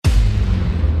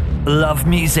Love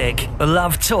music,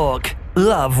 love talk,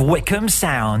 love Wickham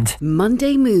Sound.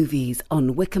 Monday Movies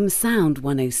on Wickham Sound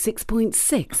 106.6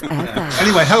 FM.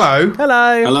 Anyway, hello.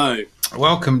 Hello. Hello.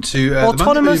 Welcome to Autonomous the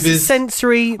Monday Movies.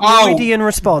 sensory Oh. meridian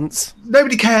response.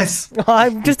 Nobody cares.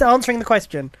 I'm just answering the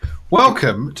question.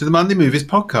 Welcome to the Monday Movies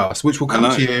podcast, which will come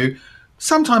Hello. to you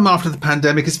sometime after the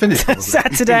pandemic is finished. probably.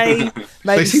 Saturday,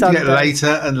 maybe They seem Sunday. to get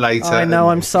later and later. I know,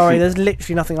 and- I'm sorry. There's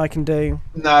literally nothing I can do.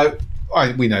 No,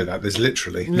 we know that. There's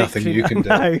literally nothing you can do.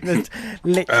 No, there's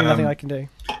literally nothing I can do.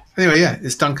 Anyway, yeah,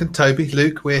 it's Duncan, Toby,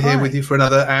 Luke. We're here Hi. with you for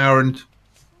another hour and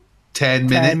 10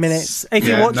 minutes. 10 minutes. If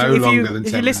Yeah, you watch, no if longer you than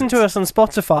if 10 you listen to minutes. us on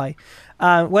Spotify,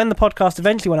 when the podcast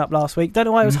eventually went up last week, don't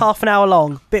know why it was half an hour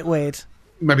long. Bit weird.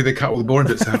 Maybe they cut all the boring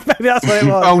bits out. Maybe that's what it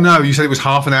was. Oh no, you said it was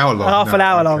half an hour long. Half an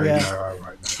hour long, yeah. No, all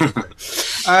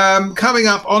right, no. Coming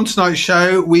up on tonight's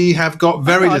show, we have got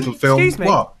very Hang on, little film. excuse me.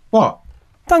 What?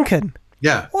 Duncan,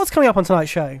 Yeah. what's coming up on tonight's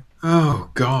show? Oh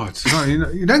God! No,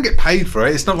 you don't get paid for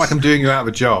it. It's not like I'm doing you out of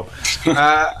a job.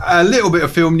 A little bit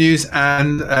of film news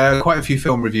and quite a few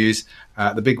film reviews.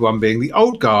 The big one being The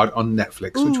Old Guard on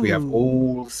Netflix, which we have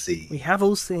all seen. We have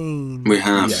all seen. We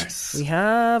have. Yes. We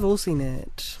have all seen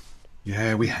it.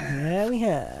 Yeah, we have. Yeah, we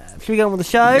have. Should we go on with the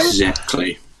show?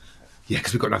 Exactly. Yeah,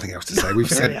 because we've got nothing else to say. We've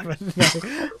said haven't, we've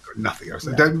got nothing else.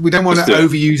 We don't want to Let's do it.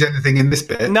 overuse anything in this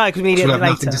bit. No, 'cause we need it we'll have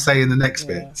later. nothing to say in the next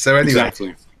bit. So anyway,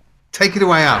 Exactly. take it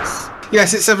away, us.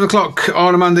 Yes, it's 7 o'clock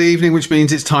on a Monday evening, which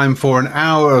means it's time for an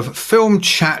hour of film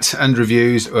chat and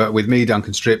reviews with me,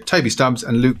 Duncan Strip, Toby Stubbs,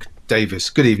 and Luke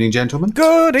Davis. Good evening, gentlemen.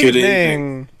 Good Good evening.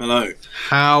 evening. Hello.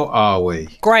 How are we?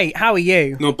 Great. How are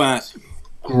you? Not bad.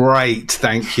 Great,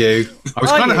 thank you. I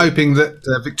was Are kind of you? hoping that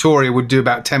Victoria would do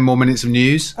about 10 more minutes of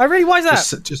news. Oh, really? Why is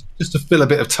that? Just to fill a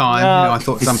bit of time. I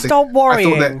thought something. Stop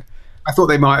worrying. I thought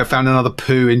they might have found another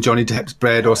poo in Johnny Depp's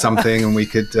bread or something, and we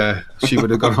could. She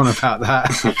would have gone on about that.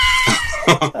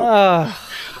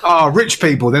 Oh, rich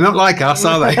people—they're not like us,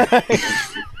 are they? Anyway,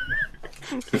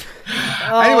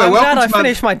 I'm glad welcome I to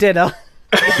finished my dinner.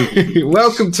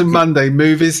 welcome to Monday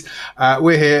Movies.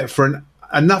 We're here for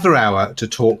another hour to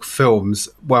talk films.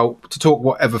 Well, to talk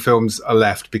whatever films are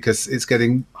left, because it's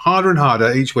getting harder and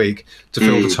harder each week to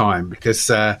fill the time, because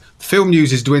the film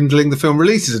news is dwindling, the film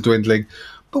releases are dwindling,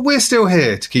 but we're still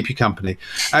here to keep you company.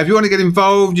 If you want to get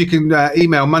involved, you can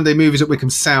email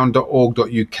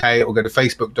mondaymovies@wickhamsound.org.uk or go to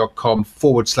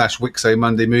facebook.com/Wixo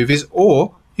Monday Movies,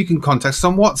 or you can contact us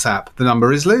on WhatsApp. The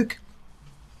number is, Luke?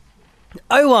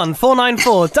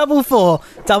 01494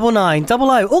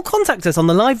 449900, or contact us on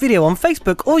the live video on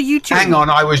Facebook or YouTube. Hang on,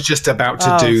 I was just about to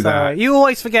do sorry. that. You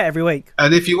always forget every week.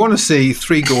 And if you want to see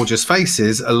three gorgeous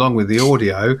faces along with the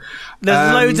audio,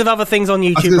 There's loads of other things on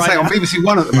I was YouTube going to right say now. on BBC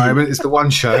One at the moment, it's the one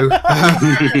show.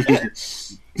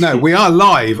 No, we are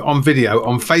live on video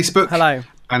on Facebook. Hello.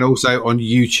 And also on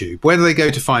YouTube. Where do they go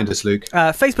to find us, Luke?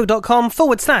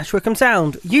 Facebook.com/Wickham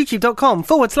Sound,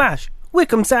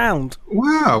 YouTube.com/Wickham Sound.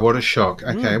 Wow, what a shock.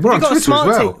 Okay, we're on You've got a Twitter as smart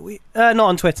well. not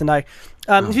on Twitter, no.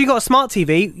 If you've got a smart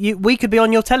TV, we could be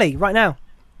on your telly right now.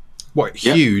 What,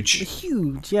 Yep. huge?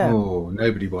 Huge, yeah. Oh,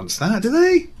 nobody wants that, do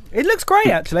they? It looks great,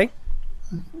 actually.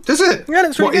 Does it? Yeah, it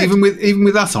looks really What, good. even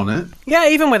with us on it? Yeah,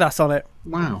 even with us on it.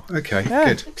 Wow. Okay. Yeah.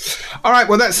 Good. All right.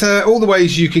 Well, that's all the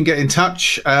ways you can get in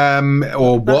touch or That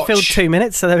watch. filled 2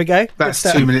 minutes, so there we go. That's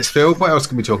But, 2 minutes filled. What else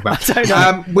can we talk about? I don't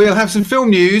know. We'll have some film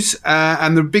news,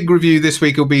 and the big review this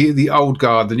week will be The Old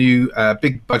Guard, the new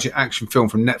big budget action film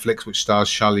from Netflix, which stars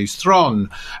Charlize Theron,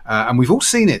 and we've all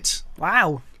seen it.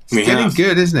 Wow. It's getting have.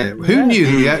 good, isn't it? Who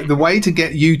knew that the way to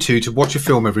get you two to watch a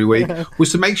film every week was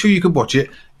to make sure you could watch it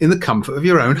in the comfort of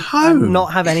your own home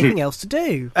Not have anything else to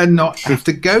do. and not have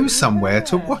to go somewhere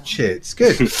to watch it. It's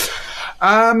good.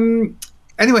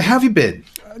 Anyway, how have you been?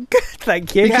 Good,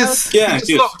 thank you. Because good.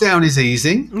 lockdown is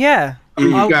easing. Yeah.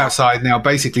 You go outside now.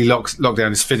 Basically,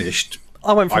 lockdown is finished.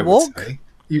 I went for I a would walk. say.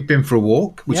 You've been for a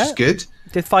walk, which Yeah. is good,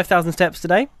 Did 5,000 steps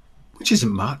today. which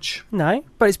isn't much. No,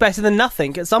 but it's better than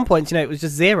nothing. At some points, it was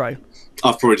just zero.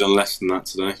 I've probably done less than that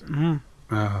today.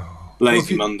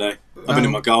 Lazy Monday. I've been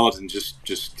in my garden just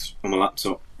on my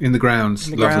laptop. In the grounds,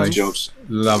 the lovely grounds. Jobs.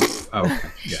 Love. Oh, okay.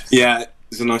 Yes. Yeah,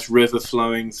 there's a nice river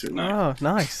flowing through. No, Oh,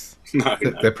 nice. no,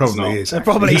 There probably is. There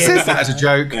probably He is. says that as a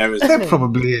joke. There is. There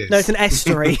probably is. No, it's an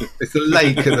estuary. It's a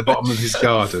lake at the bottom of his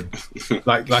garden,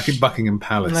 like in Buckingham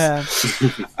Palace.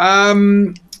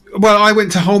 Yeah. Well, I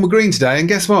went to Holmer Green today, and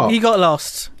guess what? You got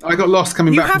lost. I got lost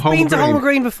coming You back from have been Holmer to Green. Holmer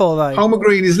Green before, though. Holmer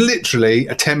Green is literally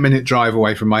a 10-minute drive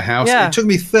away from my house. Yeah. It took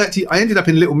me 30... I ended up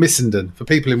in Little Missenden, for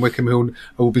people in Wickham who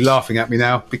will be laughing at me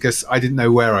now, because I didn't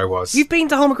know where I was. You've been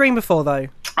to Holmer Green before, though.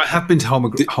 I have been to Holmer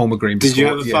Green before, Did you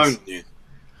have a yes. phone on you?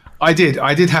 I did.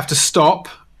 I did have to stop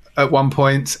at one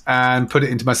point and put it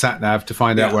into my sat nav to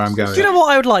find out where I'm going. Do you know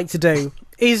what I would like to do?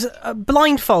 Is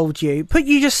blindfold you, put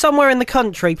you just somewhere in the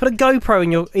country, put a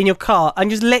GoPro in your car, and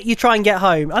just let you try and get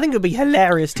home. I think it would be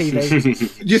hilarious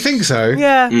TV. Do you think so?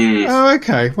 Yeah. Oh,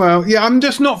 okay. Well, yeah, I'm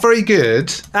just not very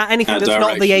good At anything that's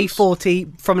not the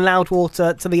A40 from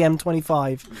Loudwater to the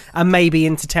M25, and maybe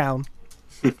into town.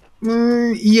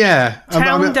 Yeah.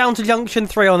 Town down to Junction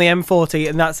 3 on the M40,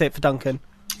 and that's it for Duncan.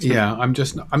 Yeah, I'm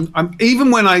even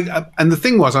when and the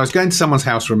thing was, I was going to someone's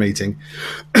house for a meeting.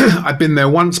 I'd been there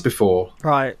once before.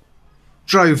 Right.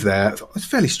 Drove there. Thought, it's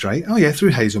fairly straight. Oh, yeah,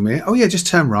 through Hazelmere. Oh, yeah, just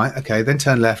turn right. Okay, then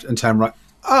turn left and turn right.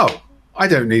 Oh, I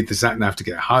don't need the sat nav to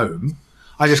get home.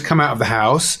 I just come out of the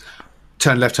house,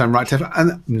 turn left, turn right,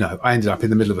 and no, I ended up in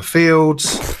the middle of a field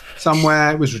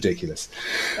somewhere. It was ridiculous.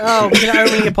 Oh, we can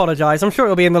only apologise. I'm sure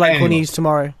it'll be in the local news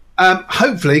tomorrow.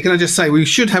 Hopefully, can I just say, we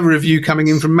should have a review coming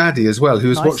in from Maddie as well, who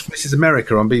has watched Mrs.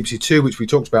 America on BBC Two, which we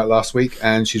talked about last week,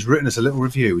 and she's written us a little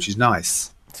review, which is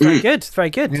nice. It's very good. It's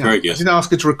very good. Yeah. Very good. I did ask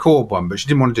her to record one, but she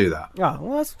didn't want to do that. Oh,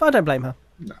 well, I don't blame her.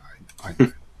 No, I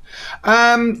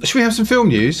know. Should we have some film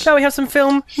news? Shall we have some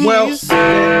film news? Well,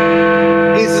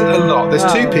 there isn't a lot.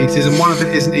 There's two pieces, and one of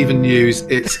it isn't even news.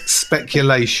 It's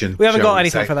speculation. We haven't got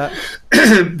anything for that.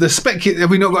 Have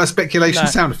we not got a speculation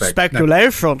sound effect?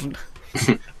 Speculation.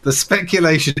 No. The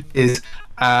speculation is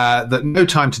that No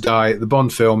Time to Die, the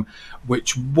Bond film,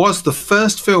 which was the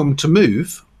first film to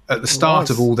move at the start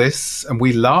of all this, and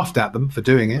we laughed at them for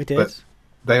doing it, We did. but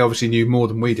they obviously knew more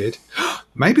than we did.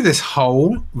 Maybe this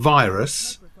whole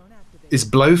virus is a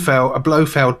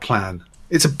Blofeld plan.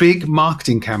 It's a big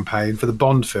marketing campaign for the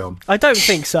Bond film. I don't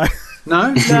think so.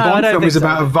 No, the I Bond don't film think is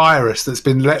about so. a virus that's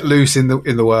been let loose in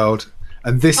the world,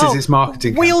 and this is its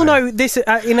marketing. We all campaign. know this.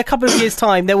 In a couple of years'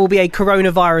 time, there will be a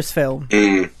coronavirus film.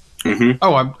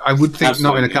 Oh, I would think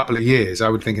not in Absolutely. a couple of years. I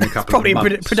would think in a couple Probably of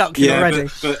in months. production Yeah, already.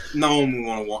 but no one will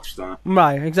want to watch that.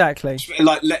 Right, exactly.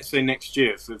 Like, let's say next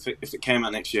year, if it came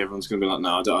out next year, everyone's going to be like,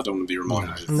 no, I don't want to be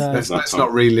reminded. No. Let's that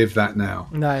not relive that now.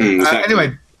 No. Exactly.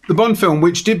 Anyway, the Bond film,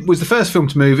 which was the first film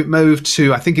to move, it moved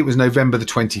to, I think it was November the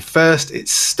 21st. It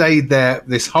stayed there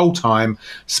this whole time.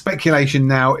 Speculation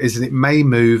now is that it may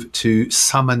move to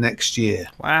summer next year,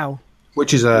 Wow.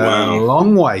 which is a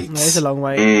long wait. That is a long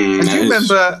way. And do you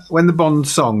remember when the Bond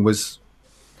song was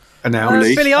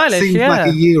announced? Billie That Eilish, seemed yeah.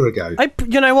 like a year ago.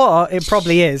 You know what? It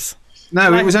probably is.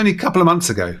 No, it was only a couple of months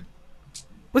ago.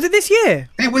 Was it this year?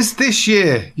 It was this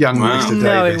year, young Wow. Mr. Davis.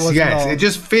 No, it was yes, not. it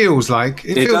just feels like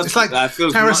it's like that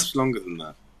feels Paris. much longer than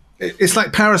that. It's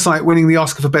like Parasite winning the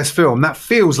Oscar for Best Film. That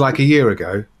feels like a year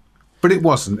ago, but it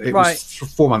wasn't. It was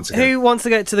 4 months ago. Who wants to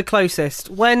get to the closest?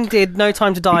 When did No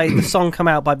Time to Die, the song, come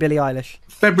out by Billie Eilish?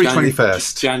 February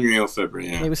 21st. January or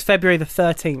February, yeah. It was February the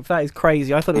 13th. That is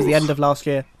crazy. I thought it was the end of last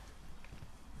year.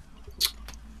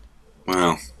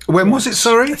 Wow. When was it?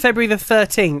 Sorry. February the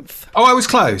 13th. Oh, I was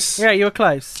close. Yeah, you were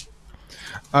close.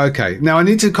 Okay. Now I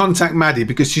need to contact Maddie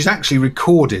because she's actually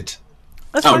recorded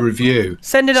That's a fine. review.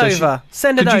 Send it So over.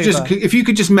 Send it Could you over. if you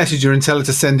could just message her and tell her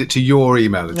to send it to your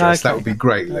email address, Okay. that would be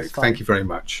great, Luke. That's fine. Thank you very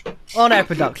much. On-air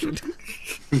production.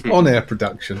 On-air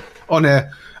production,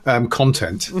 on-air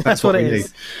content. That's what what it we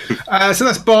is. need. So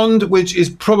that's Bond, which is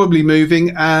probably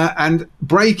moving and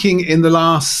breaking in the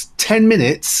last 10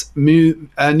 minutes.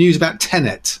 News about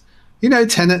Tenet. You know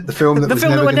Tenet, the film that The was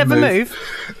film that would never gonna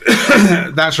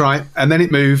move. That's right. And then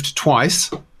it moved twice.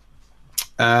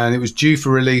 And it was due for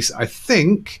release, I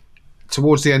think,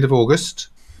 towards the end of August.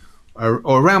 Or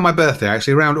around my birthday,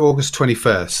 actually. Around August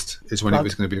 21st is when it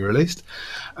was going to be released.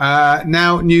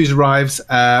 Now news arrives.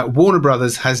 Warner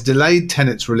Brothers has delayed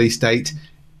Tenet's release date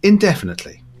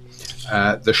indefinitely.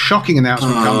 The shocking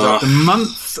announcement comes after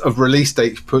months of release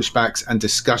date pushbacks and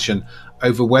discussion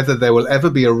over whether there will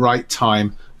ever be a right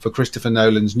time for Christopher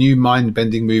Nolan's new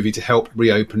mind-bending movie to help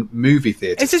reopen movie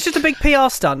theatres. Is this just a big PR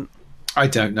stunt? I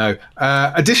don't know.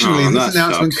 Additionally, this that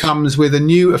announcement sucks. comes with a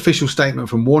new official statement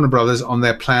from Warner Brothers on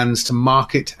their plans to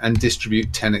market and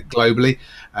distribute Tenet globally.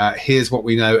 Here's what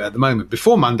we know at the moment.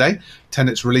 Before Monday,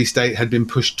 Tenet's release date had been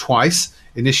pushed twice.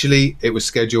 Initially, it was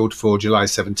scheduled for July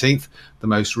 17th. The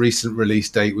most recent release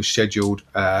date was scheduled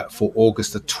for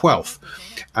August the 12th.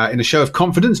 In a show of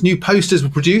confidence, new posters were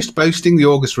produced boasting the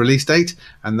August release date,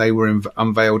 and they were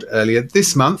unveiled earlier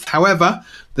this month. However,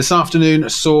 this afternoon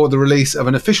saw the release of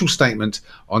an official statement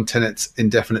on Tenet's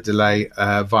indefinite delay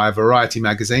via Variety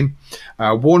magazine.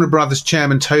 Warner Brothers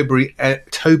chairman Toby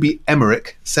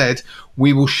Emmerich said,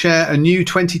 "We will share a new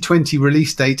 2020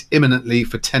 release date imminently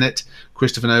for Tenet,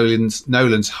 Christopher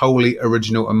Nolan's wholly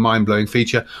original and mind-blowing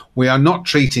feature. We are not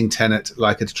treating Tenet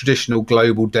like a traditional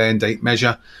global day and date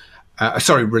measure.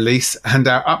 release, and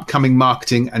our upcoming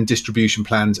marketing and distribution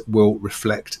plans will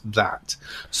reflect that.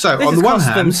 So, This on has the one cost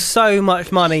them hand, so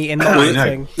much money in I know.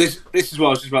 marketing. This is what I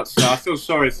was just about to say. I feel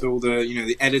sorry for all the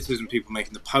the editors and people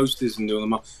making the posters and doing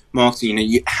the marketing.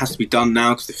 It has to be done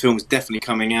now because the film's definitely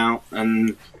coming out.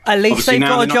 And At least obviously they've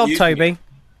now got a they're not job, using Toby.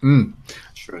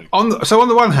 True. on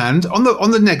the one hand, on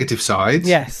the negative side,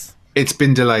 Yes. it's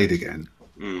been delayed again.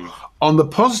 On the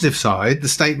positive side, the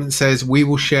statement says we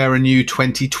will share a new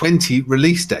 2020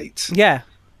 release date. Yeah.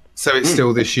 So it's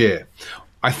still this year.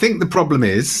 I think the problem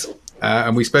is,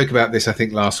 and we spoke about this, I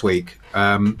think, last week.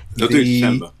 They'll do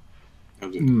December.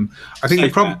 I think the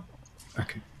problem.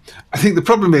 Okay. I think the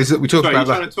problem is that we talk Sorry, about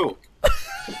you're that. trying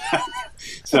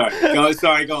to talk.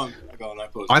 Sorry, go on. I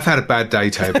apologize. I've had a bad day,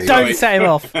 Toby. Don't set him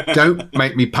off. Don't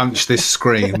make me punch this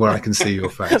screen where I can see your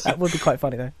face. That would be quite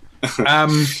funny, though.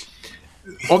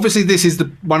 Obviously, this is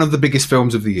one of the biggest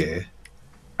films of the year,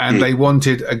 and they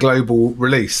wanted a global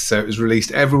release, so it was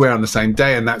released everywhere on the same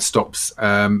day, and that stops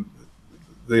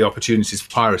the opportunities for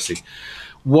piracy.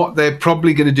 What they're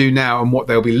probably going to do now, and what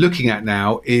they'll be looking at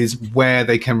now, is where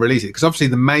they can release it, because obviously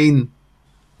the main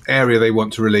area they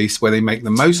want to release, where they make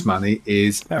the most money,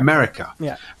 is America.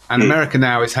 Yeah. And America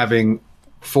now is having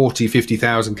 40,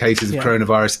 50,000 cases of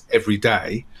coronavirus every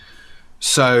day.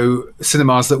 So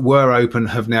cinemas that were open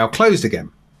have now closed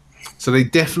again. So they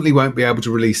definitely won't be able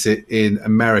to release it in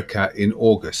America in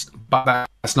August. But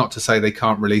that's not to say they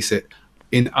can't release it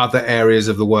in other areas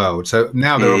of the world. So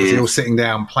now they're obviously all sitting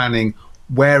down planning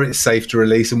where it's safe to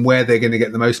release and where they're going to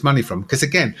get the most money from. Because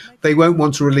again, they won't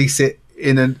want to release it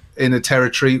in a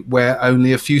territory where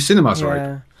only a few cinemas are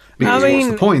open. Because what's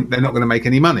the point? They're not going to make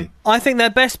any money. I think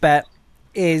their best bet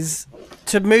is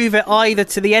to move it either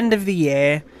to the end of the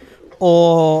year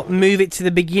or move it to the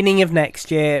beginning of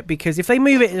next year, because if they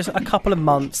move it just a couple of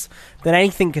months, then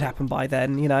anything could happen by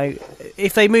then.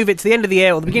 If they move it to the end of the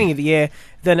year or the beginning of the year,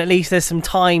 then at least there's some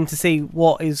time to see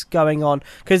what is going on.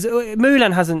 Because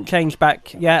Mulan hasn't changed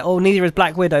back yet, or neither is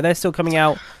Black Widow. They're still coming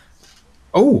out.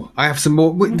 Oh, I have some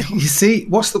more. You see,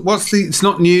 what's the? It's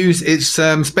not news. It's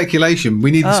speculation.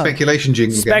 We need the speculation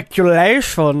jingle again.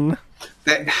 Speculation.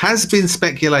 There has been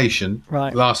speculation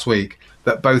Right. last week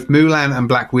that both Mulan and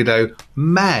Black Widow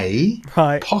may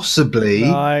possibly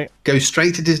go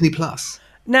straight to Disney Plus.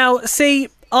 Now, see,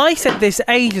 I said this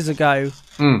ages ago,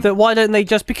 that why don't they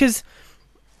just... Because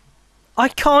I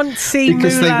can't see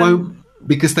Mulan...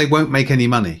 Because they won't make any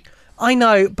money. I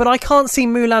know, but I can't see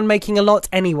Mulan making a lot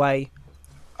anyway.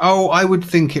 Oh, I would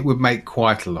think it would make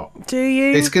quite a lot. Do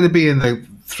you? It's going to be in the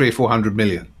 300 or 400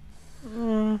 million.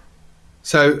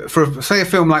 So, for say a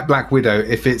film like Black Widow,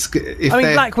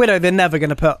 Black Widow, they're never going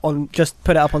to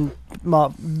put it up on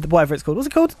whatever it's called. What's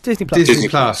it called? Disney Plus. Disney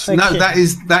Plus. Thank you.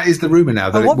 that is the rumor now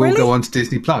that it will really? go on to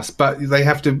Disney Plus. But they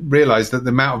have to realise that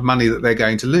the amount of money that they're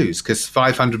going to lose, because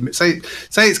 500. Say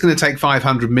it's going to take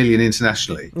 500 million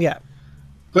internationally. Yeah.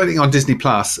 Putting on Disney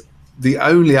Plus, the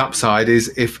only upside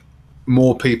is if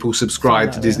more people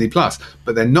subscribe to Disney Plus,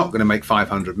 but they're not going to make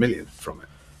 500 million from it.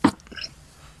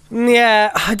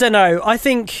 Yeah, I don't know. I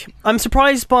think I'm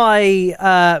surprised by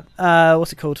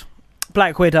what's it called,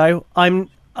 Black Widow. I'm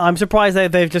surprised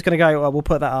they're just going to go, well, we'll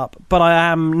put that up. But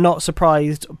I am not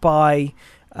surprised by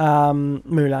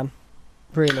Mulan.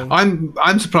 Really,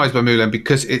 I'm surprised by Mulan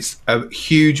because it's a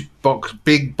huge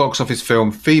big box office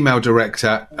film, female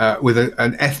director with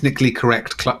an ethnically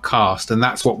correct cast, and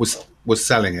that's what was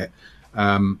selling it.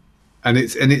 And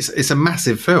it's a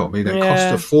massive film. It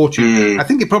cost a fortune. I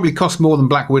think it probably cost more than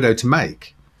Black Widow to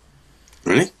make.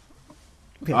 Really?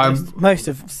 Yeah, most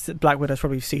of Black Widow's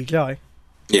probably CGI.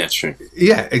 Yeah, true.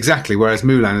 Yeah, exactly. Whereas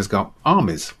Mulan has got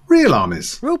armies,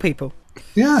 real people.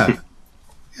 Yeah.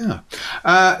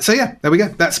 Yeah. So there we go.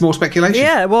 That's more speculation.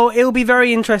 Yeah, well, it'll be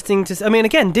very interesting to... I mean,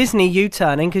 again, Disney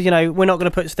U-turning, because, we're not going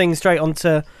to put things straight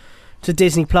onto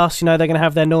Disney Plus. They're going to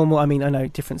have their normal... I mean, I know,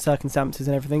 different circumstances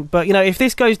and everything. But, if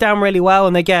this goes down really well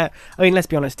and they get... I mean, let's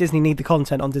be honest, Disney need the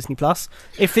content on Disney Plus.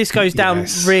 If this goes down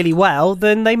really well,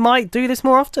 then they might do this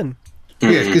more often.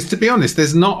 Yeah, because to be honest,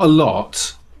 there's not a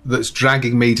lot that's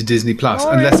dragging me to Disney Plus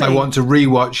unless I want to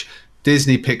rewatch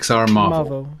Disney, Pixar and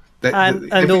Marvel.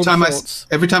 Every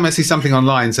time I see something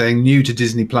online saying new to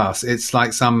Disney Plus, it's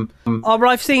like some. But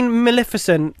I've seen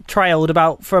Maleficent trailed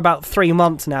for about 3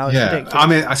 months now. It's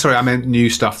ridiculous. I meant new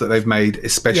stuff that they've made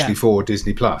especially for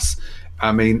Disney Plus.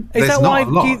 I mean, there's not a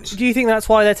lot. Do you think that's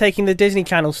why they're taking the Disney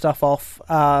Channel stuff off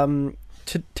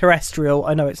to terrestrial?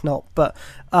 I know it's not, but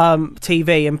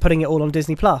TV, and putting it all on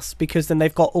Disney Plus, because then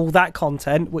they've got all that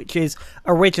content which is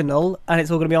original and it's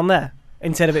all going to be on there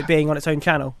instead of it being on its own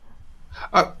channel.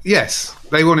 Yes,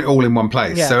 they want it all in one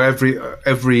place. Yeah. So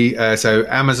so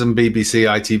Amazon, BBC,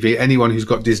 ITV, anyone who's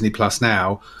got Disney Plus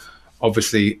now,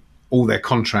 obviously all their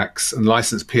contracts and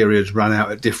license periods run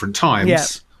out at different times. Yeah.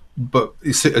 But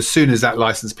as soon as that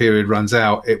license period runs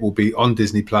out, it will be on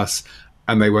Disney Plus,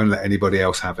 and they won't let anybody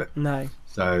else have it. No.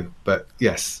 So, but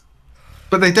yes,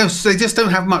 but they don't. They just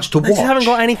don't have much to watch. They just haven't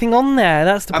got anything on there.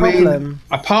 That's the problem. mean,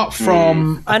 apart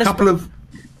from And a couple of.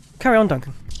 Carry on,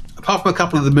 Duncan. Apart from a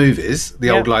couple of the movies, the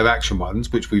Yeah. old live action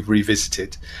ones, which we've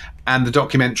revisited, and the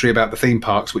documentary about the theme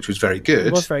parks, which was very good.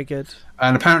 It was very good.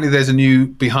 And apparently there's a new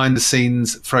behind the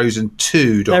scenes Frozen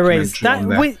 2 There documentary is. That on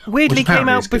there, weirdly which came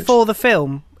apparently out is good. before the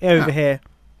film over here.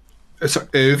 So,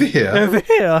 over here. Over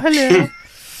here. Hello.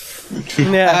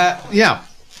 Yeah. Yeah.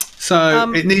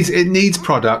 So it needs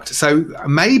product. So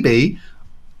maybe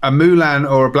a Mulan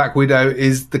or a Black Widow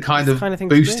is the kind of kind of thing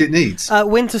to boost do. it needs.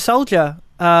 Winter Soldier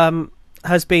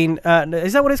has been.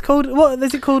 Is that what it's called? What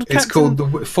is it called? It's called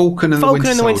the Falcon and Falcon the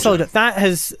and the Winter Soldier.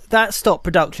 Soldier. That stopped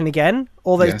production again,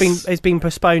 although Yes. it's been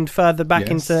postponed further back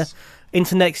Yes.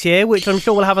 into next year, which I'm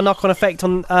sure will have a knock-on effect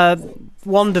on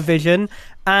WandaVision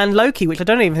and Loki, which I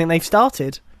don't even think they've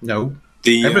started. No.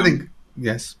 The, Everything.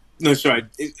 Yes. No, sorry,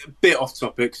 it's a bit off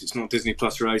topic 'cause it's not Disney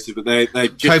Plus related, but they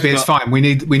just Toby, it's fine. We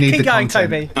need Keep the going,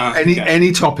 content. Toby.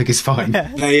 Any topic is fine.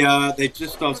 They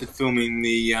just started filming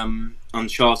the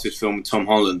Uncharted film with Tom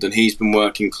Holland, and he's been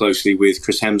working closely with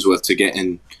Chris Hemsworth to get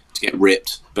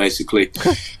ripped, basically.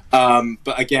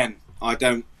 But again, I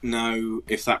don't know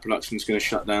if that production's going to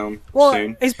shut down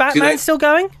soon. Is Batman still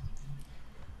going?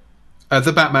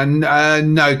 The Batman,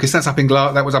 no, because that's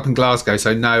that was up in Glasgow.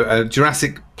 So no,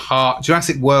 Jurassic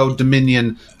World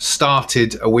Dominion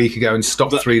started a week ago and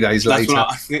stopped 3 days That's later. what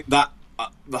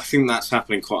I think that's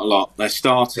happening quite a lot. They're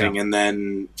starting and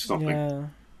then stopping. Yeah.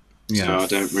 Yeah. So I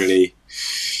don't really.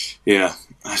 Yeah,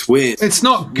 that's weird. It's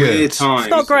not good. Weird times.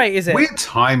 It's not great, is it? Weird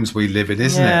times we live in,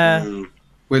 isn't Yeah. it?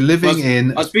 We're living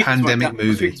in I was a speaking pandemic I was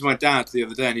movie. speaking to my dad the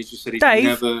other day, and he just said he'd Dave?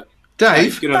 never.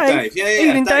 Dave? Good old Dave. Yeah.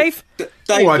 Evening, Dave. Dave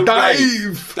Oh, the Dave.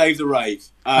 Rave. Dave the Rave.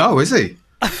 Oh, is he?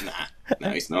 No,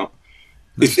 he's not.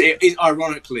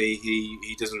 Ironically,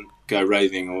 he doesn't go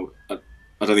raving, or I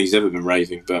don't think he's ever been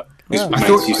raving. But his I mates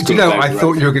thought. used to Do you call know? him I Dave the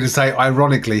thought Rave. you were going to say.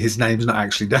 Ironically, his name's not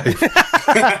actually Dave.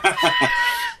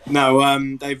 No,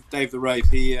 Dave the Rave.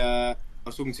 I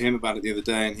was talking to him about it the other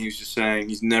day, and he was just saying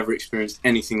he's never experienced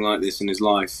anything like this in his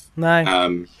life.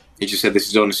 No. He just said this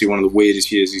is honestly one of the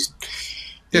weirdest years he's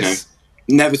Yes.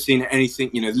 never seen anything.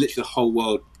 Literally the whole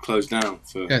world closed down.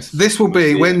 For Yes. This will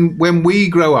be when we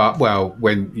grow up. Well,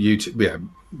 when you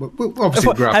we'll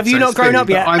obviously grow up. Have you so not it's grown things, up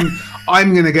yet? but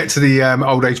I'm going to get to the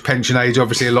old age pension age,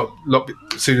 obviously a lot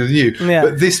sooner than you. Yeah.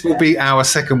 But this will be our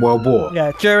Second World War.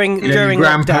 Yeah, during Your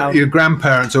lockdown.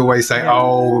 grandparents always say,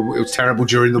 "Oh, it was terrible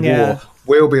during the Yeah. war."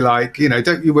 We'll be like,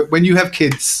 don't you? When you have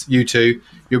kids, you two,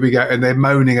 you'll be going, and they're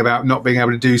moaning about not being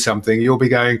able to do something. You'll be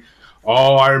going,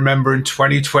 "Oh, I remember in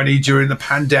 2020 during the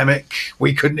pandemic,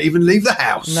 we couldn't even leave the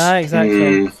house." No,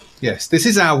 exactly. Yes, this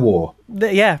is our war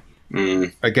Yeah.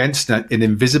 against an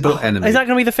invisible enemy. Is that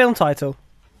going to be the film title?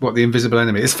 What, the invisible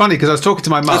enemy? It's funny because I was talking to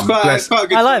my mum. That's quite a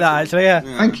good I like that, title. actually,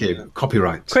 yeah. Thank you.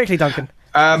 Copyright. Quickly, Duncan.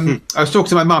 I was talking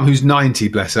to my mum, who's 90,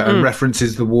 bless her, and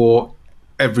references the war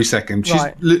every second. She's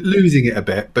Right. losing it a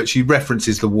bit, but she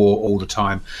references the war all the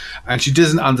time. And she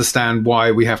doesn't understand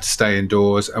why we have to stay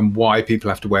indoors and why people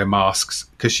have to wear masks,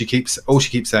 because all she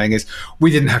keeps saying is, we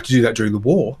didn't have to do that during the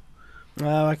war.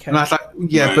 Oh, okay. And I was like,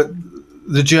 yeah, Right. but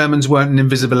the Germans weren't an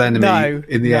invisible enemy No,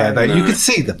 in the no. air. You No. could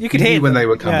see them. You could knew hear when them. they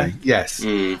were coming. Yeah. Yes.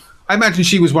 I imagine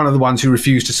she was one of the ones who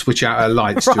refused to switch out her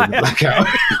lights during the blackout.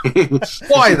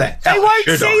 Why the hell They won't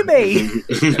should see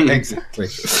I? me. Exactly.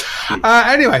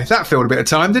 Anyway, that filled a bit of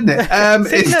time, didn't it?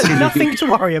 It's Nothing to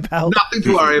worry about. nothing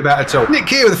to worry about at all. Nick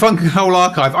Keir with the Funk and Hole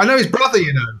Archive. I know his brother,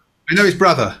 I know his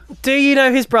brother. Do you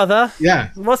know his brother? Yeah.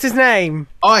 What's his name?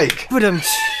 Ike. Woodham.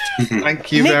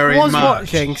 Thank you Nick very was much.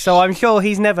 watching, so I'm sure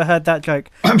he's never heard that joke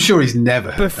I'm sure he's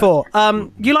never heard before.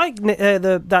 You like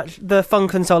the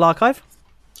Funk and Soul Archive?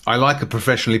 I like a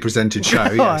professionally presented show,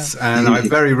 yes, and I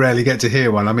very rarely get to hear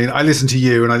one. I mean, I listen to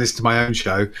you and I listen to my own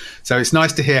show, so it's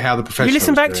nice to hear how the professionals You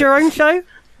listen back do to it. your own show?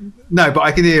 No, but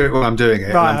I can hear it while I'm doing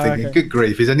it. Right, and I'm thinking, okay. good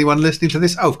grief, is anyone listening to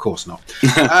this? Oh, of course not.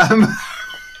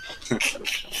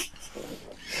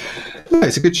 No,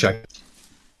 it's a good show.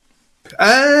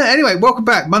 Anyway, welcome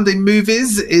back. Monday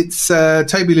Movies. It's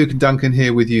Toby, Luke and Duncan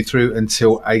here with you through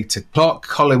until 8 o'clock.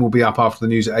 Colin will be up after the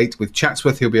news at 8 with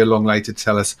Chatsworth. He'll be along later to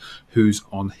tell us who's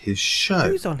on his show.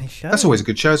 Who's on his show? That's always a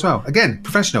good show as well. Again,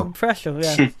 professional. Professional,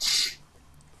 yeah.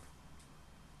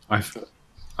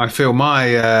 I feel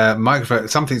my microphone,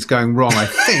 something's going wrong, I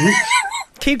think.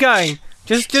 Keep going.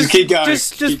 Just keep going.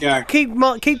 Just Keep going.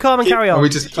 keep calm and carry on. Are we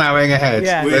just ploughing ahead?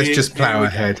 Yeah. Let's just plough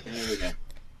ahead. Here we go.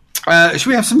 Should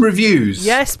we have some reviews?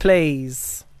 Yes,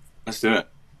 please. Let's do it.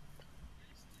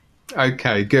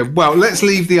 Okay, good. Well, let's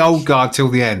leave the old guard till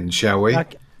the end, shall we?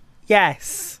 Okay.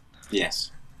 Yes.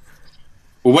 Yes.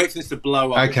 We'll wait for this to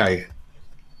blow up. Okay.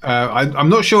 I'm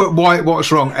not sure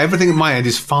what's wrong. Everything at my end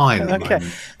is fine. At the Okay.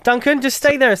 moment. Duncan, just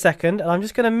stay there a second, and I'm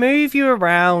just going to move you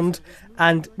around,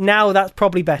 and now that's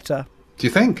probably better. Do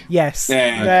you think? Yes.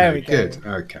 Yeah. There we go. Good.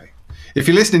 Okay. If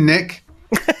you're listening, Nick,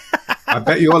 I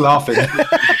bet you're laughing.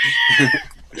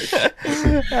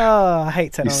 Oh, I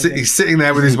hate technology. He's sitting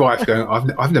there with his wife going,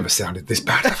 I've never sounded this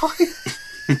bad, have I?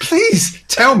 Please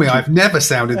tell me I've never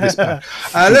sounded this bad.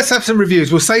 Let's have some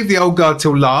reviews. We'll save the old guard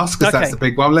till last because that's Okay. the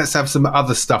big one. Let's have some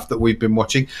other stuff that we've been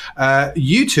watching.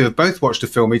 You two have both watched a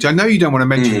film each. I know you don't want to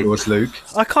mention yours, Luke,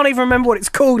 I can't even remember what it's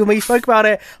called, and we spoke about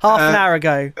it half an hour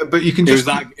ago. but you can It was just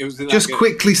that good.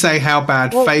 quickly say how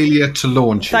bad Failure to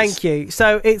Launch is. Thank you.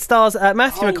 So it stars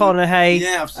Matthew Oh, McConaughey,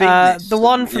 yeah, I've seen this. the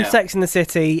one from Yeah. Sex and the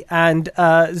City, and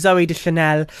Zoe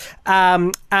Deschanel.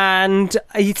 And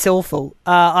it's awful.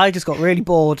 I just got really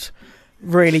bored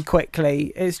really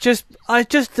quickly. It just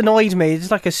annoyed me. It's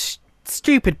just like a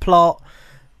stupid plot.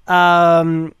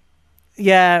 Yeah,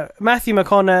 Matthew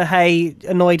McConaughey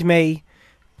annoyed me.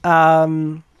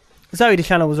 Zoe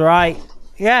Deschanel was alright.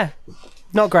 Yeah,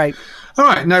 not great. All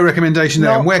right, no recommendation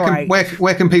there. Not And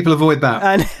where can people avoid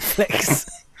that? Netflix.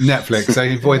 Netflix. So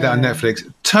you avoid that on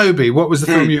Netflix. Toby, what was the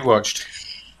film you watched?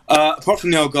 Apart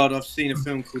from the old god, I've seen a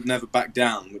film called Never Back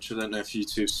Down, which I don't know if you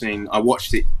two have seen. I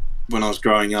watched it when I was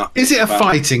growing up. Is it a About-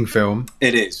 fighting film?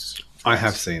 It is. I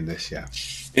have seen this, yeah.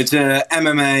 It's a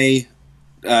MMA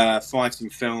fighting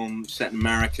film set in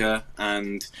America,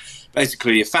 and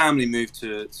basically a family moved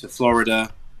to Florida,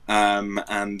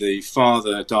 and the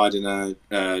father died in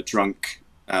a drink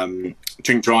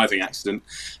driving accident,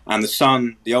 and the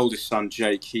son, the oldest son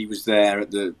Jake, he was there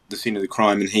at the scene of the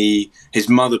crime, and his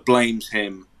mother blames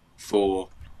him for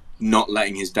not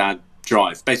letting his dad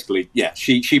drive. Basically, yeah,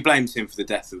 she blames him for the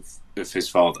death of his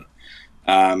father,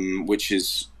 which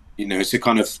is, it's a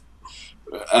kind of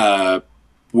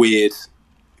weird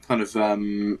kind of I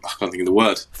can't think of the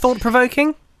word.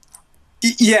 Thought-provoking?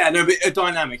 Yeah, no, but a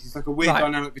dynamic. It's like a weird Right.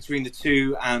 dynamic between the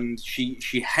two, and she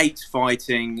hates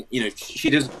fighting. She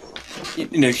does.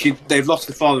 They've lost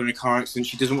the father in a car accident.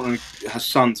 She doesn't want her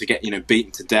son to get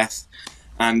beaten to death,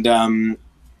 and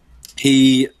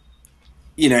he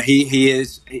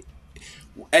is.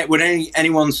 When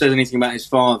anyone says anything about his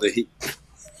father, he.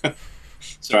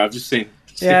 Sorry, I've just seen.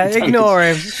 Yeah, ignore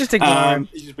him. Just ignore him.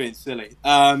 He's just being silly.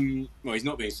 Well, he's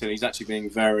not being silly. He's actually being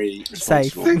very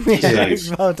Safe. responsible. Yeah,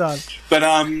 Safe. well done. But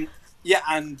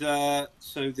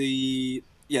so the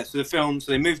film.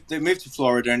 So they moved to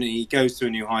Florida, and he goes to a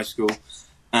new high school,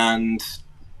 and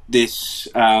this.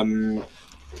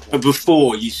 But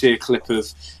before, you see a clip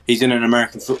of he's in an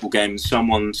American football game, and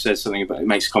someone says something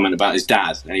makes a comment about his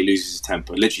dad, and he loses his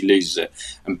temper, literally loses it,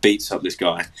 and beats up this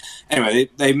guy. Anyway,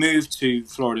 they moved to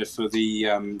Florida for the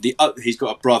he's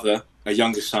got a brother, a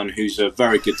younger son, who's a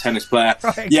very good tennis player.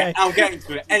 Right, okay. Yeah, I'll get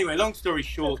into it. Anyway, long story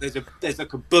short, there's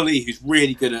like a bully who's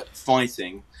really good at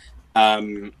fighting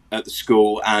at the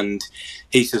school, and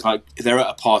he says, like, they're at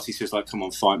a party, he says, like, come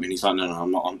on, fight me, and he's like, no,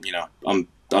 I'm not,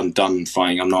 I'm done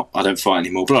fighting. I don't fight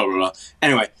anymore. Blah blah blah.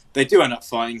 Anyway, they do end up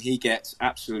fighting. He gets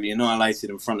absolutely annihilated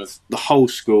in front of the whole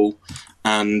school,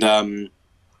 and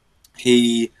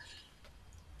he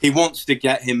wants to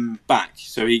get him back.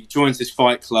 So he joins this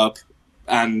fight club,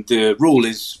 and the rule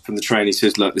is from the trainer. He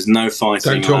says, "Look, there's no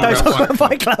fighting." Don't talk about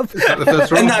Fight Club. Is that the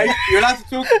first rule? And no, you're allowed to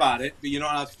talk about it, but you're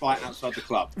not allowed to fight outside the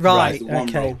club. Right, That's the one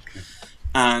okay. rule.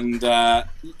 And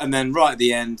then right at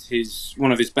the end,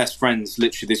 one of his best friends,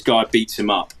 literally this guy beats him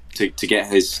up to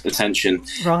get his attention.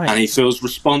 Right. And he feels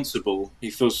responsible. He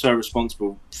feels so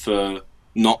responsible for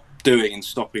not doing and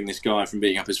stopping this guy from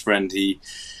beating up his friend. He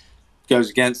goes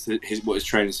against what his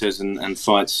trainer says and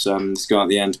fights this guy at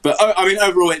the end. But I mean,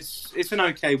 overall, it's an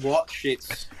okay watch.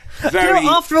 It's very.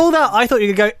 After all that, I thought you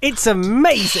could go, it's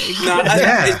amazing. No,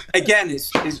 Yeah.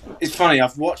 it's funny.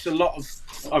 I've rewatched a lot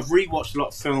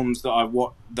of films that I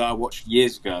watched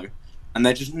years ago, and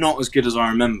they're just not as good as I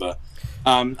remember.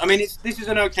 I mean, this is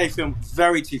an okay film,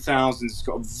 very 2000s. It's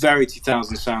got a very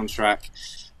 2000s soundtrack,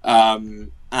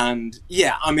 and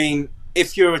yeah, I mean,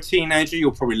 if you're a teenager,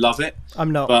 you'll probably love it.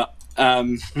 I'm not. But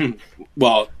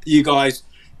well, you guys,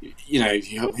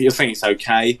 you'll think it's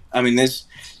okay. I mean, it's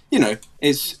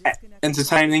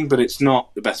entertaining, but it's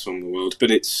not the best film in the world. But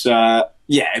it's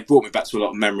it brought me back to a lot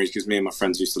of memories because me and my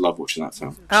friends used to love watching that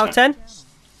film. Out of 10?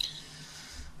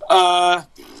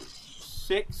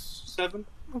 6, 7,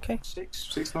 Okay.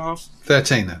 6.5.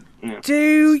 13 then.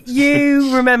 Do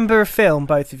you remember a film,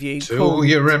 both of you? Do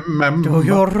you remember? Do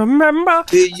you remember?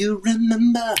 Do you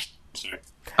remember? Sorry.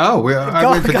 Oh, we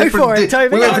went for go different. for it,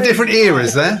 Toby. We went for different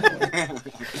eras there.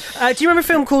 Do you remember a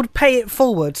film called Pay It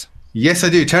Forward? Yes, I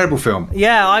do. Terrible film.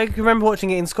 Yeah, I remember watching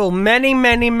it in school many,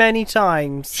 many, many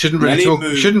times. Shouldn't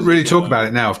really talk about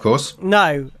it now, of course,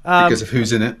 No, because of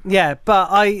who's in it. yeah, but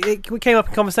it came up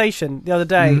in conversation the other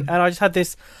day, and I just had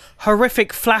this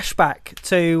horrific flashback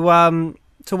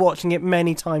to watching it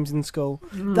many times in school.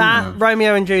 That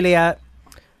Romeo and Juliet,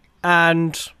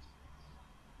 and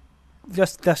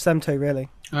just them two, really.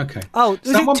 Okay. Oh,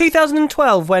 was it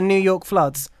 2012 when New York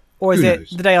floods, or is Who it knows?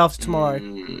 the day after tomorrow?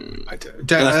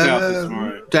 Day after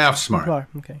tomorrow. Day after tomorrow. Tomorrow,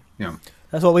 okay. Yeah.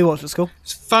 That's what we watched at school.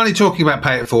 It's funny talking about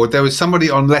Pay It Forward. There was somebody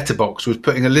on Letterboxd was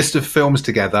putting a list of films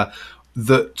together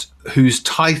whose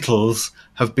titles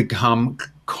have become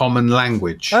common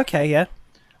language, Okay, yeah,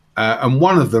 and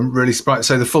one of them really surprised.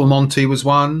 So the Full Monty was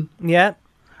one. yeah.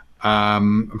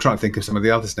 I'm trying to think of some of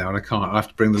the others now, and I can't. I have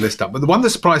to bring the list up. But the one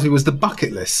that surprised me was The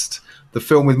Bucket List, the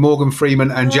film with Morgan Freeman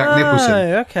and Jack Nicholson.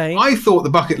 Oh, okay. I thought The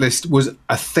Bucket List was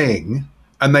a thing,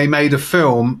 and they made a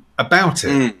film about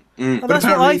it. Well, that's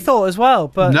what I thought as well,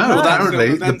 but No, that's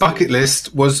apparently not- The Bucket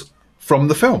List was from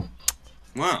the film.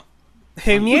 Wow.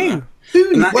 who knew?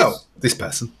 And that Well, is- this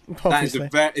person. That is Obviously.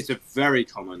 it's a very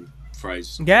common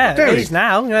phrase. Yeah, Very. it is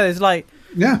now. You know, there's like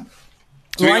Yeah.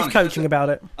 To be life honest, coaching about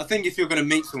it. I think if you're going to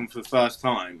meet someone for the first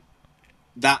time,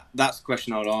 that's the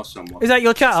question I would ask someone. Is that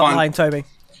your chat Fine. line, Toby?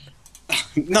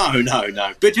 No.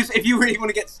 But just if you really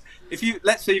want to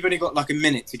let's say you've only got like a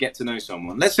minute to get to know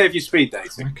someone. Let's say if you're speed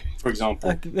dating, Okay. for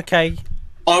example, Okay.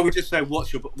 I would just say,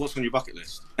 what's on your bucket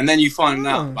list? And then you find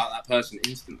out about that person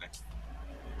instantly.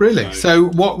 Really? No. So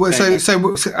what? There you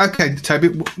So okay,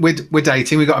 Toby, we're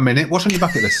dating. We got a minute. What's on your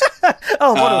bucket list?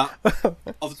 Oh, what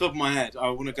Off the top of my head, I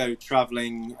want to go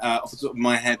travelling. Off the top of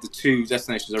my head, the 2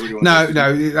 destinations I really want to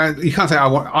go to. No, you can't say I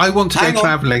want to Hang go on.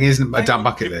 travelling. Isn't a Hang damn on.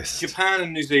 bucket list, Japan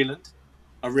and New Zealand.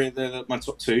 They're my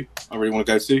top 2. I really want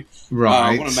to go to.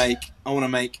 right? I want to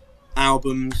make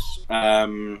albums. I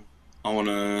want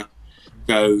to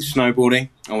go snowboarding.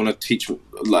 I want to teach,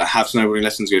 have snowboarding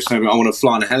lessons. Go snowboarding. I want to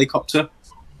fly in a helicopter.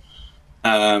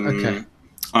 Okay.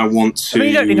 I want to. I mean,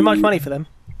 you don't need much money for them.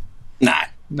 Nah,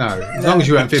 No, as long as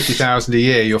you earn 50,000 a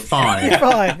year, you're fine.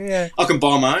 Right, yeah. I can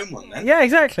buy my own one then. Yeah,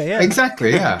 exactly, yeah.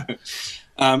 Exactly. Yeah.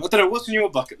 I don't know. What's on your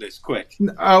bucket list? Quick.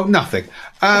 Oh, nothing.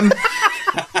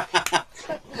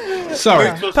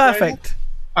 Sorry, Perfect.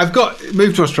 I've got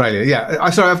moved to Australia. Yeah,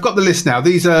 Sorry, I've got the list now.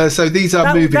 These are movies.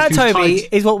 That whose Toby, tit-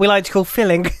 is what we like to call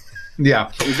filling.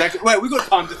 Yeah. Exactly. Wait, we've got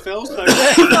time to fill, so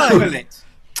fill it.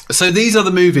 So these are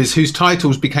the movies whose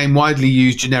titles became widely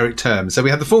used generic terms. So we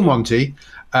have The Full Monty,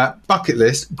 Bucket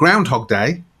List, Groundhog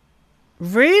Day,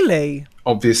 Really?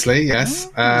 obviously, yes.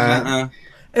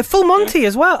 Full Monty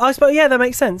as well. I suppose, yeah, that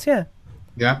makes sense, yeah.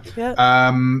 Yeah. Yeah.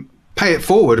 Pay It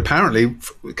Forward apparently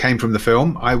came from the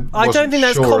film. I don't think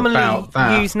that's sure commonly about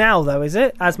that. used now, though, is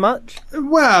it? As much?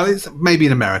 Well, it's maybe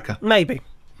in America. Maybe.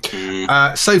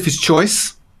 Sophie's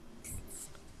Choice.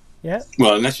 Yeah.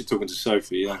 Well, unless you're talking to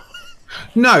Sophie, yeah.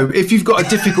 No, if you've got a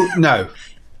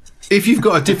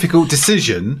difficult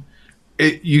decision,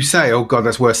 you say, "Oh God,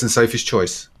 that's worse than Sophie's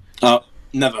Choice."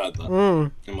 Never heard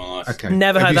that in my life. Okay,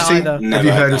 Never Have heard you that seen- either. Have Never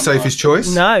you heard heard of that Sophie's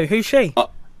Choice? No, who's she?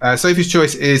 Sophie's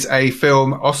Choice is a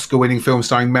Oscar-winning film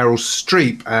starring Meryl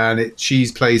Streep, and she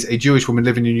plays a Jewish woman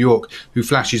living in New York who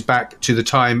flashes back to the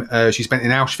time she spent in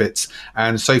Auschwitz.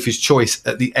 And Sophie's Choice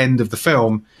at the end of the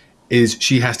film is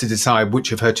she has to decide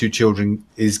which of her 2 children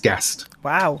is gassed.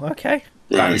 Wow, okay.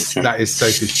 That is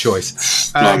Sophie's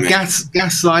Choice. Blimey.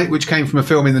 Gaslight, which came from a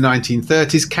film in the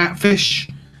 1930s. Catfish,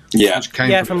 Yeah. which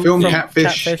came from a film.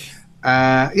 Catfish.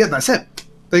 Yeah, that's it.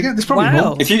 There you go. There's probably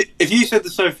Wow. more. If you said the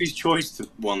Sophie's Choice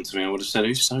one to me, I would have said,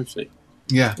 "Who's Sophie?"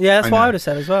 Yeah, Yeah, that's what I know. would have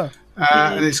said as well.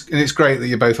 And it's great that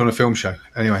you're both on a film show.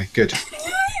 Anyway, good.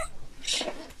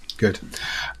 Good.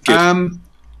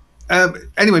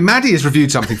 Anyway, Maddie has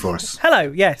reviewed something for us.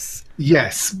 Hello, yes.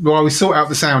 Yes, while we sort out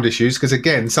the sound issues, because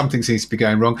again, something seems to be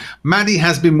going wrong. Maddie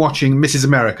has been watching Mrs.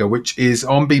 America, which is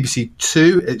on BBC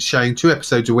Two. It's showing 2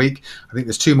 episodes a week. I think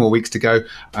there's 2 more weeks to go.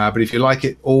 But if you like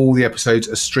it, all the episodes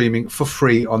are streaming for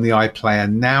free on the iPlayer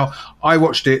now. I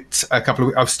watched it a couple of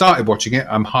weeks. I've started watching it.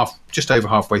 I'm just over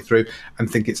halfway through and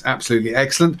think it's absolutely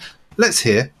excellent. Let's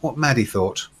hear what Maddie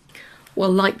thought.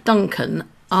 Well, like Duncan,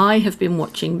 I have been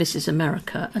watching Mrs.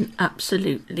 America and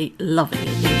absolutely loving it.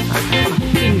 In fact, I've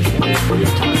binged watched the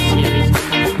entire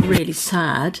series. I'm really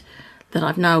sad that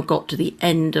I've now got to the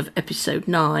end of episode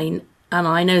 9, and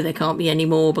I know there can't be any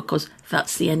more because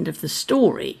that's the end of the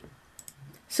story.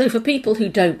 So for people who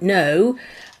don't know,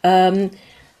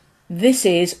 this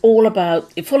is all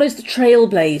about, it follows the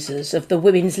trailblazers of the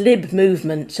women's lib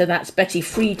movement. So that's Betty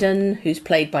Friedan, who's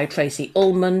played by Tracy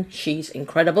Ullman. She's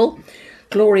incredible.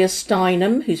 Gloria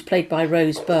Steinem, who's played by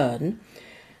Rose Byrne.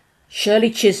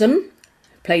 Shirley Chisholm,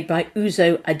 played by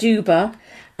Uzo Aduba.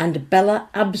 And Bella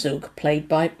Abzug, played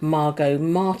by Margot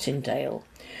Martindale.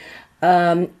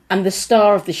 And the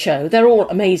star of the show, they're all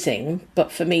amazing,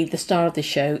 but for me, the star of the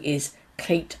show is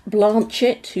Kate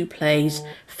Blanchett, who plays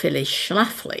Phyllis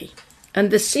Schlafly. And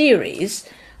the series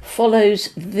follows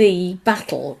the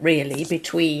battle, really,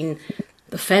 between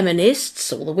the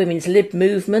feminists, or the women's lib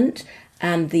movement,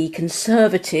 and the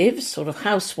conservatives, sort of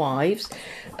housewives.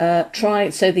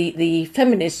 So the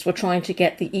feminists were trying to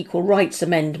get the Equal Rights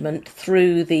Amendment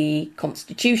through the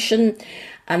Constitution,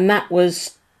 and that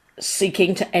was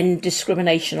seeking to end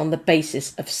discrimination on the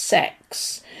basis of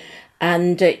sex.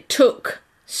 And it took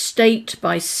state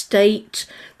by state.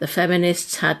 The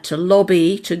feminists had to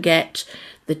lobby to get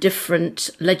the different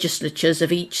legislatures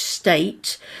of each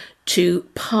state to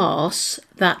pass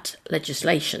that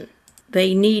legislation.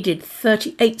 They needed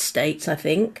 38 states, I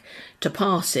think, to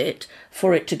pass it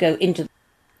for it to go into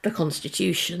the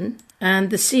Constitution. And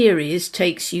the series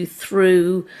takes you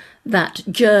through that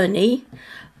journey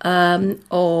as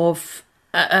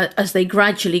they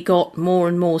gradually got more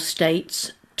and more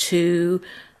states to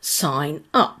sign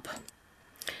up.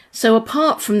 So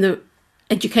apart from the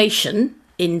education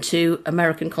into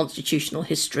American constitutional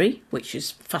history, which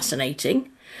is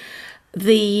fascinating,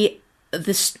 the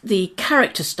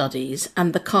character studies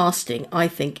and the casting, I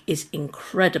think, is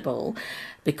incredible,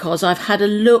 because I've had a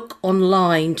look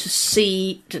online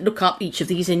to look up each of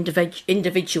these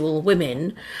individual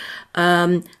women,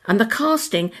 and the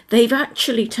casting, they've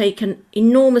actually taken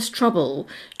enormous trouble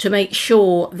to make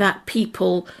sure that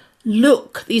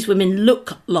these women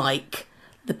look like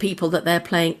the people that they're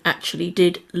playing actually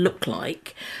did look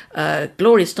like.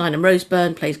 Gloria Steinem, Rose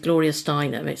Byrne plays Gloria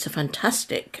Steinem. It's a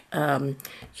fantastic,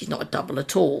 she's not a double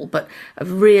at all, but a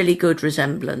really good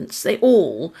resemblance. They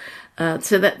all,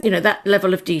 so that, that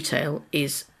level of detail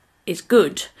is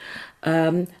good.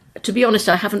 To be honest,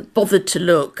 I haven't bothered to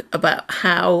look about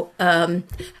how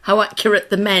accurate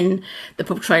the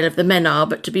portrayal of the men are,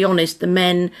 but to be honest, the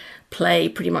men play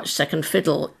pretty much second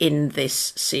fiddle in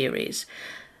this series.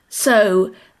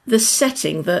 So the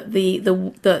setting, the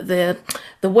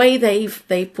way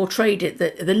they've portrayed it,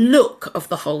 the look of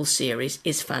the whole series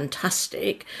is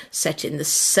fantastic. Set in the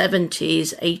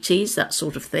 70s, 80s, that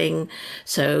sort of thing.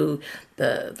 So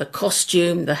the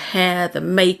costume, the hair, the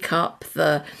makeup,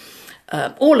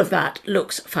 all of that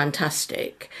looks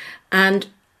fantastic. And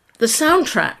the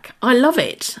soundtrack, I love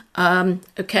it.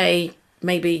 Okay,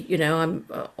 maybe, I'm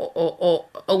or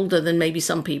older than maybe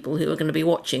some people who are going to be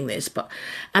watching this,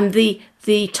 and the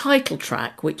title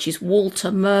track, which is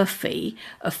Walter Murphy,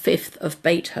 A Fifth of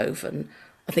Beethoven,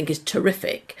 I think is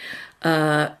terrific.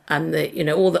 And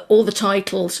all the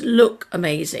titles look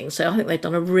amazing. So I think they've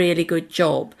done a really good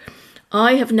job.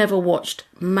 I have never watched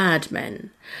Mad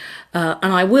Men,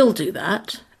 and I will do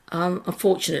that.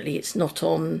 Unfortunately, it's not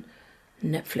on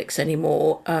Netflix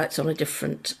anymore. It's on a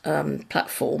different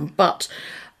platform. But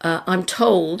I'm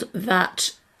told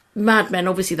that Mad Men,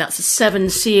 obviously, that's a seven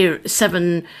series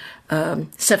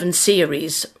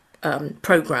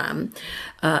program,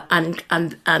 and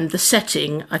the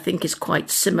setting, I think, is quite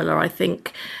similar. I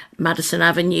think Madison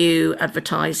Avenue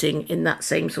advertising in that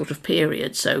same sort of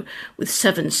period. So with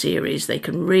 7 series, they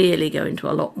can really go into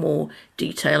a lot more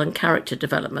detail and character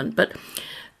development. But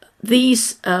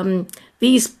these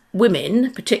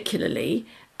women, particularly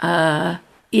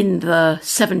in the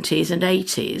 70s and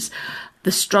 80s,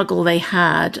 the struggle they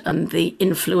had and the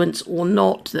influence or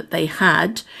not that they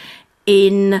had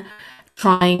in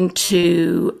trying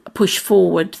to push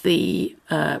forward the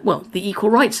Equal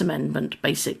Rights Amendment,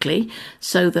 basically,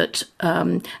 so that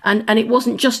and it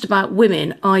wasn't just about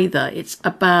women either. It's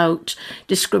about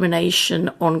discrimination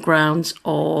on grounds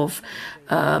of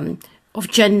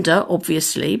gender,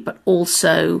 obviously, but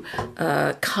also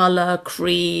colour,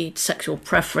 creed, sexual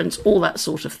preference, all that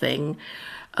sort of thing.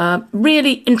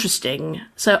 Really interesting.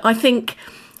 So I think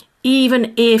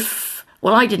even if,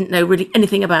 I didn't know really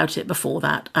anything about it before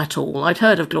that at all. I'd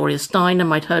heard of Gloria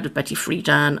Steinem, I'd heard of Betty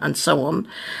Friedan and so on.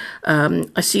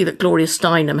 I see that Gloria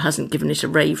Steinem hasn't given it a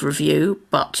rave review,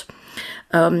 but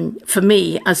for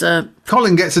me,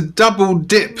 Colin gets a double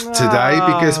dip today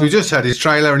because we just heard his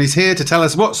trailer and he's here to tell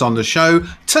us what's on the show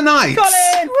tonight.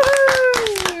 Colin!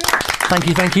 Thank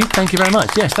you very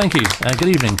much. Yes, thank you. Good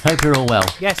evening. Hope you're all well.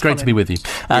 Yes, great Colin. to be with you.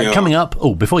 Coming up,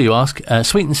 before you ask,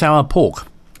 sweet and sour pork.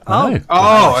 I know.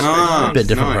 Oh, A bit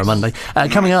different for a Monday.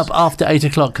 Coming up after 8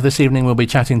 o'clock this evening, we'll be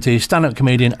chatting to stand-up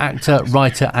comedian, actor,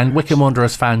 writer and Wycombe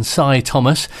Wanderers fan Cy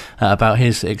Thomas about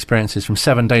his experiences from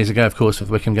 7 days ago, of course, with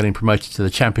Wycombe getting promoted to the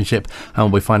Championship,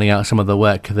 and we'll be finding out some of the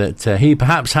work that he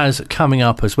perhaps has coming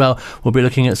up as well. We'll be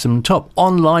looking at some top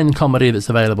online comedy that's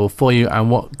available for you and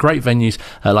what great venues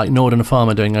like Norden Farm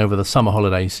are doing over the summer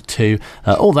holidays too.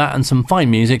 All that and some fine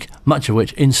music, much of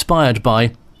which inspired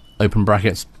by, open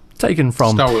brackets, taken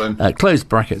from closed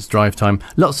brackets Drive Time.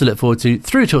 Lots to look forward to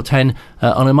through till 10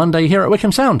 on a Monday here at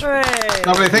Wycombe Sound. Hooray.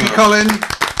 lovely. Thank you, Colin.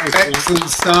 Excellent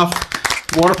stuff.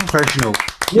 What a professional.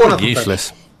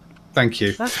 Useless. Thank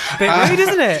you. That's a bit rude,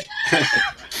 isn't it?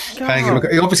 Thank you.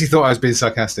 He obviously thought I was being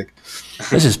sarcastic.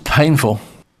 This is painful.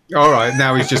 All right,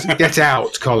 now he's just get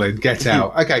out, Colin. Get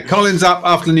out. Okay, Colin's up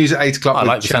after the news at 8 o'clock. I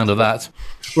like the sound of that.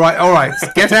 Right, all right,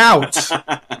 get out.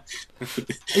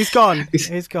 He's gone.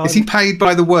 He's gone. Is he paid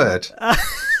by the word?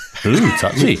 Ooh,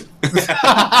 touchy.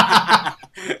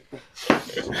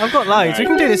 I've got loads. We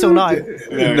can do this all night.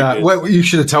 No, well, you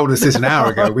should have told us this an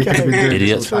hour ago. We could have been doing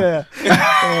Idiots. this all the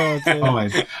Yeah. time.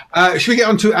 Fine. Should we get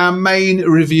on to our main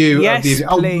review of the Yes, evening?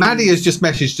 Oh, please. Maddie has just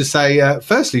messaged to say,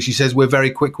 firstly, she says we're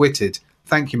very quick-witted.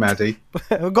 Thank you, Maddie.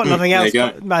 We've got nothing else, There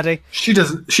you go. Maddie. She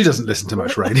doesn't listen to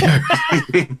much radio.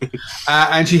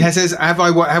 And she says,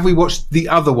 have we watched the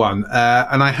other one?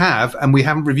 And I have, and we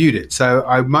haven't reviewed it. So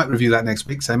I might review that next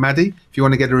week. So Maddie, if you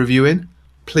want to get a review in,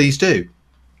 please do.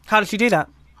 How did she do that?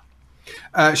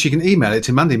 She can email it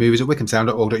to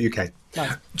mondaymovies@wycomesound.org.uk.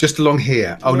 Nice. Just along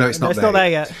here. Oh, no, it's not there. It's not there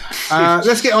yet.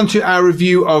 Let's get on to our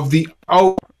review of the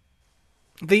old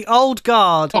The Old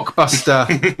Guard.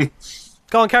 blockbuster.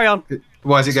 Go on, carry on.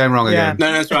 Why is it going wrong again?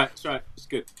 No, that's right. It's right. It's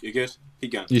good. You're good.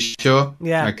 Keep going. You sure?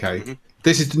 Yeah. Okay.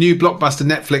 This is the new blockbuster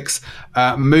Netflix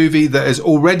movie that has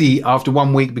already, after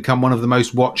 1 week, become one of the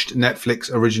most watched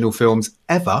Netflix original films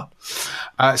ever.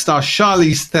 It stars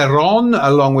Charlize Theron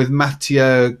along with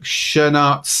Mathieu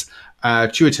Schoenaerts,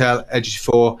 Chiwetel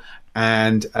Ejiofor,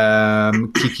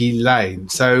 and Kiki Lane.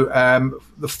 So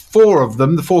the four of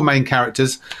them, the four main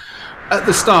characters, at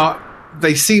the start,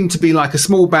 they seem to be like a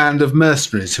small band of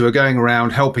mercenaries who are going around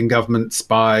helping governments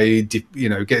by,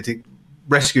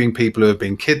 rescuing people who have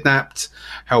been kidnapped,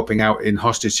 helping out in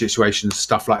hostage situations,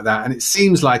 stuff like that. And it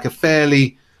seems like a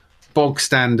fairly bog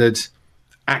standard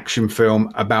action film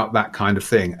about that kind of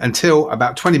thing. Until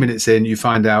about 20 minutes in, you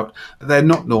find out that they're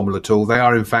not normal at all. They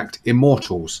are, in fact,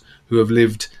 immortals who have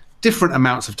lived different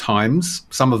amounts of times.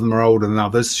 Some of them are older than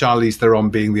others, Charlize Theron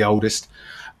being the oldest.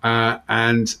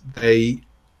 And they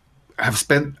have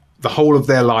spent the whole of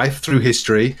their life through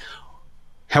history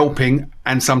helping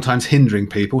and sometimes hindering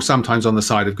people, sometimes on the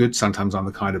side of good, sometimes on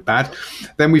the kind of bad.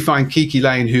 Then we find Kiki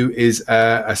Lane, who is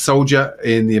a soldier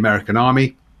in the American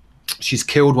army. She's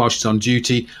killed while she's on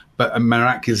duty, but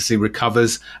miraculously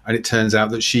recovers, and it turns out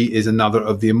that she is another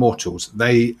of the immortals.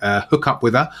 They hook up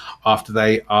with her after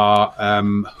they are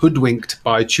hoodwinked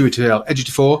by Chiwetel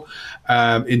Ejiofor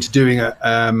into doing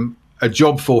a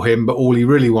job for him, but all he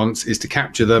really wants is to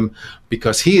capture them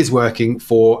because he is working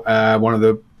for one of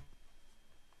the...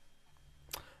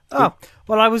 Oh,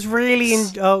 well, I was really in...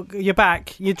 Oh, you're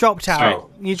back. You dropped out. Sorry.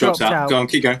 You dropped out. Go on,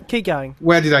 keep going. Keep going.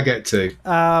 Where did I get to?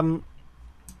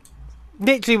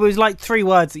 Literally, it was like 3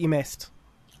 words that you missed.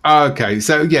 Okay,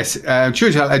 so yes,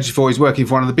 Chiwetel Ejiofor is working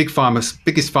for one of the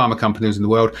biggest pharma companies in the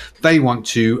world. They want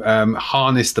to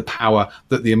harness the power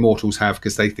that the immortals have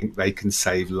because they think they can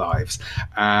save lives.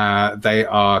 They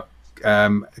are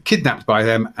kidnapped by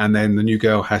them, and then the new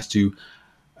girl has to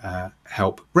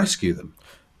help rescue them.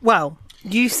 Well,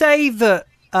 you say that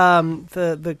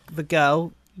the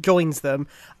girl joins them.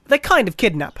 They kind of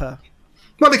kidnap her.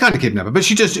 Well, they kind of kidnap her, but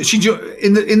in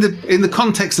the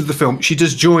context of the film, she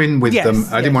does join with them.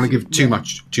 I didn't want to give too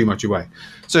much away.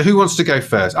 So, who wants to go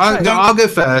first? I'll go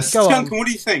first. Go on. Duncan, what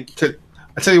do you think?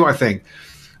 I'll tell you what I think.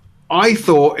 I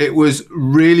thought it was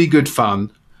really good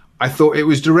fun. I thought it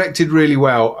was directed really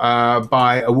well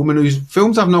by a woman whose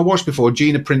films I've not watched before,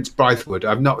 Gina Prince Bythewood.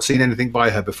 I've not seen anything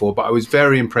by her before, but I was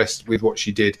very impressed with what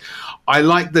she did. I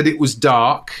liked that it was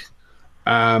dark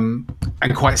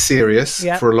and quite serious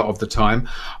for a lot of the time.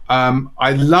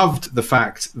 I loved the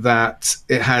fact that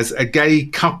it has a gay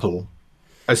couple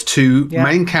as two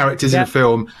main characters in a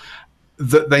film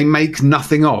that they make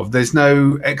nothing of. There's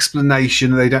no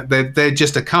explanation. They're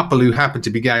just a couple who happen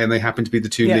to be gay, and they happen to be the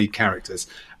two lead characters.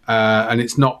 And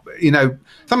it's not,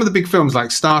 some of the big films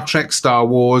like Star Trek, Star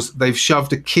Wars, they've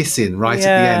shoved a kiss in right at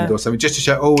the end or something just to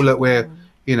show, oh look, we're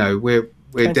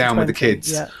down with the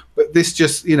kids. But this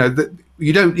just,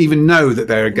 you don't even know that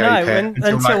they're a gay No, pair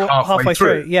until like halfway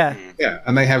through. Yeah. Yeah,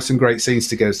 and they have some great scenes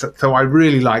together. So I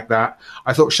really like that.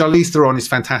 I thought Charlize Theron is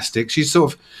fantastic. She's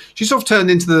sort of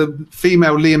turned into the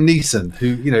female Liam Neeson, who,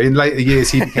 you know, in later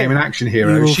years he became an action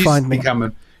hero. You will find me.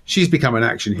 She's become an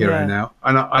action hero Yeah. now,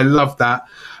 and I love that.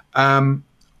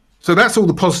 So that's all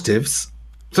the positives.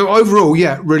 So overall,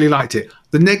 yeah, really liked it.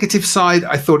 The negative side,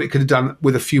 I thought it could have done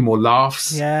with a few more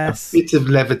laughs. Yes. A bit of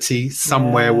levity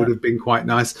somewhere would have been quite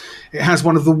nice. It has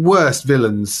one of the worst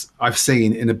villains I've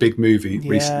seen in a big movie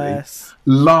recently. Yes.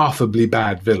 Laughably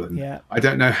bad villain. Yeah. I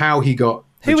don't know how he got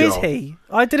the Who is job. he?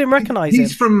 I didn't recognise him.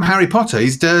 He's from Harry Potter.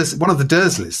 He's one of the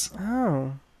Dursleys.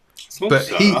 Oh. But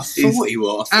he I thought he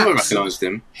was. I thought I recognised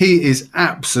him. He is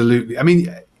absolutely... I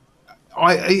mean,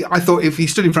 I thought if he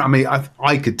stood in front of me,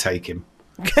 I could take him.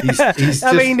 He's just,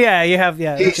 I mean, yeah, you have,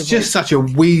 yeah. He's just such a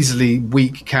Weasley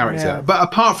weak character. Yeah. But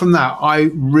apart from that,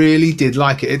 I really did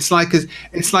like it. It's like an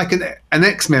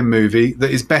X-Men movie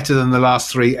that is better than the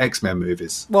last 3 X-Men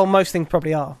movies. Well, most things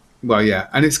probably are. Well, yeah,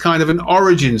 and it's kind of an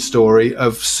origin story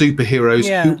of superheroes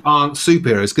who aren't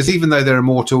superheroes, because even though they're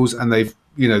immortals and they've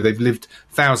lived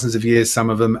thousands of years,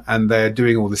 some of them, and they're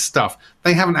doing all this stuff,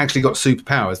 they haven't actually got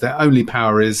superpowers. Their only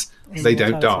power is they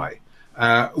don't die.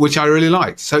 Which I really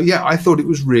liked. So yeah, I thought it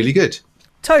was really good.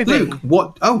 Toby. Luke,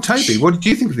 Toby, what did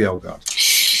you think of the Old Guard?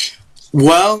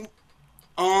 Well,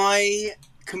 I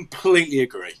completely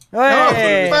agree.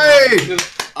 Hey.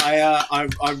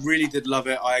 I really did love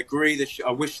it. I agree.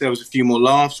 I wish there was a few more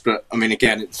laughs, but I mean,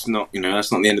 again, it's not.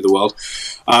 That's not the end of the world.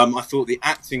 I thought the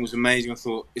acting was amazing. I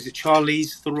thought, is it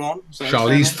Charlize Theron?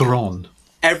 Charlize Theron.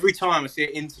 Every time I see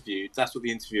it interviewed, that's what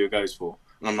the interviewer goes for.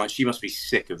 And I'm like, she must be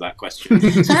sick of that question.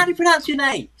 So how do you pronounce your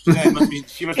name? She must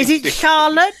Is be it sick.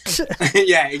 Charlotte?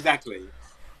 Yeah, exactly.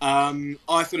 I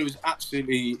thought it was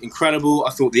absolutely incredible.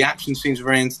 I thought the action scenes were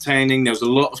very entertaining. There was a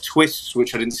lot of twists,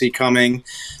 which I didn't see coming.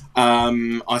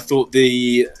 I thought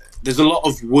there's a lot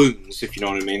of wounds, if you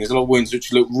know what I mean. There's a lot of wounds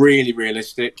which look really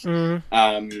realistic. It's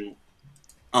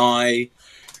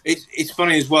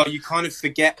funny as well. You kind of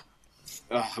forget,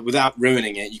 without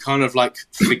ruining it, you kind of like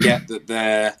forget that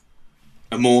they're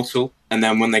immortal, and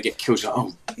then when they get killed, you're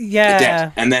like, they're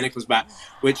dead, and then it comes back,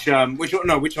 which I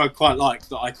quite liked,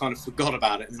 that I kind of forgot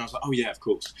about it, and then I was like, oh yeah, of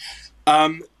course.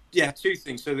 Two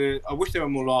things. So I wish there were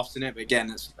more laughs in it, but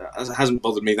again, it hasn't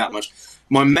bothered me that much.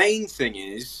 My main thing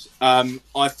is,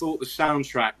 I thought the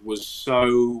soundtrack was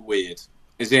so weird,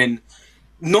 as in,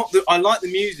 not that I like the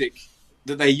music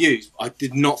that they used, I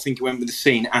did not think it went with the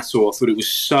scene at all. I thought it was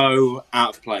so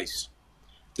out of place.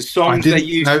 The songs they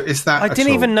used. I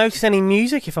didn't even notice any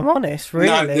music, if I'm honest. Really,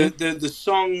 no. The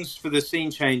songs for the scene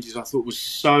changes I thought was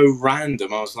so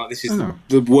random. I was like, this is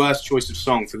the worst choice of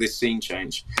song for this scene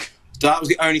change. So that was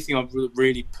the only thing that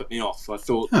really put me off. I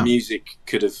thought the music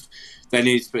could have. They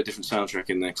needed to put a different soundtrack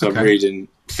in there, because I really didn't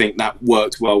think that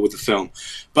worked well with the film.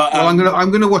 But I'm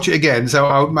gonna watch it again, so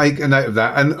I'll make a note of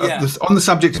that. And on the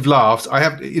subject of laughs, I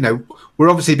have, we're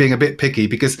obviously being a bit picky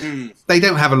because they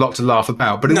don't have a lot to laugh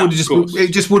about. But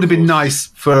it just would have been nice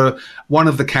for one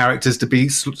of the characters to be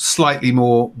slightly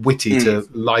more witty to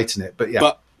lighten it. But yeah.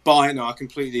 But I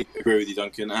completely agree with you,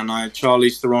 Duncan. And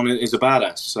Charlize Theron is a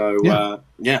badass. So,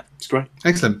 it's great.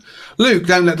 Excellent. Luke,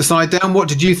 don't let the side down. What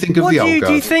did you think of the Old Guard?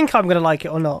 Do you think I'm going to like it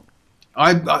or not?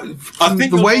 I think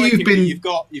the way you've been... You've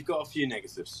got a few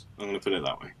negatives. I'm going to put it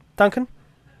that way. Duncan?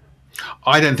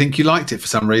 I don't think you liked it for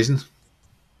some reason.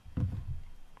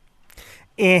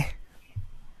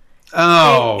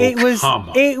 Oh, it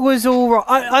was all right.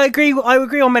 I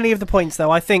agree on many of the points,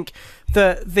 though. I think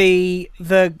that the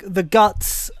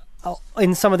guts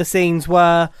in some of the scenes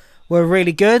were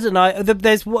really good, and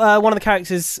there's one of the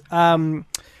characters is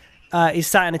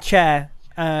sat in a chair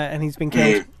and he's been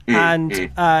killed, and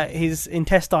his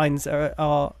intestines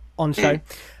are on show.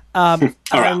 And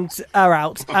are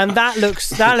out, and that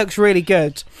looks really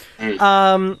good.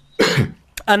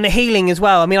 And the healing as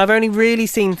well. I mean, I've only really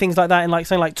seen things like that in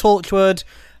something like Torchwood,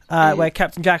 where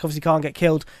Captain Jack obviously can't get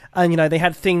killed, and they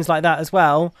had things like that as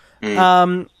well.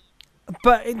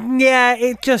 But yeah,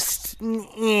 it just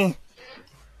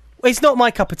it's not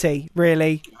my cup of tea,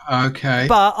 really. Okay.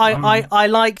 But I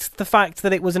liked the fact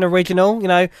that it was an original,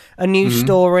 a new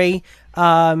story.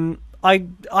 I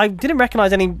didn't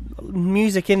recognise any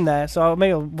music in there, so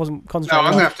maybe I wasn't concentrating. No,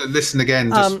 I'm going to have to listen again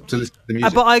just to listen to the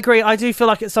music. But I agree. I do feel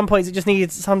like at some points it just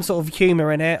needed some sort of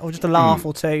humour in it, or just a laugh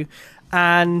or two.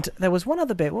 And there was one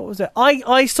other bit. What was it?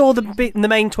 I saw the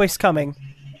main twist coming.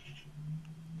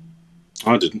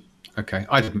 I didn't. Okay,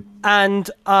 I didn't. And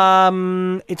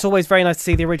it's always very nice to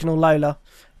see the original Lola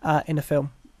in a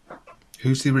film.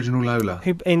 Who's the original Lola?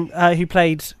 Who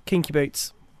played Kinky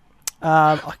Boots.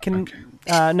 I can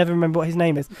never remember what his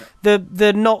name is.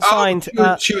 The not signed.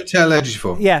 Chiwetel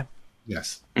Ejiofor. Yeah.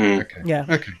 Yes. Mm. Okay. Yeah.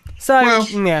 Okay. So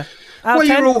yeah. Out of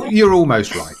 10? You're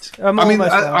almost right.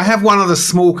 I have one other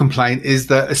small complaint, is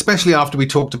that especially after we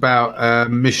talked about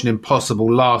Mission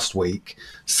Impossible last week,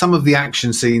 some of the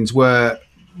action scenes were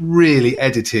really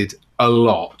edited a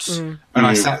lot. And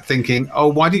I sat thinking,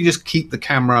 why don't you just keep the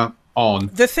camera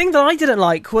on? The thing that I didn't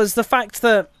like was the fact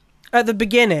that at the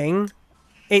beginning,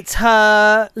 it's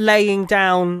her laying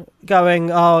down going,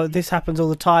 oh, this happens all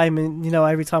the time, and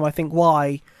every time I think,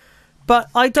 why? But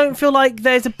I don't feel like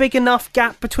there's a big enough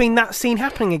gap between that scene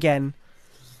happening again.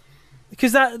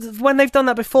 Because when they've done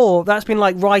that before, that's been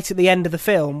like right at the end of the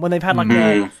film, when they've had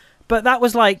like but that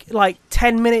was like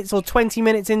 10 minutes or 20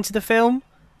 minutes into the film.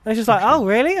 And it's just like, oh,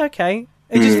 really? Okay.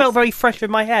 It just felt very fresh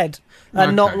in my head.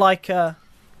 And not like... All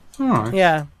right.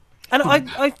 Yeah. And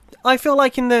I feel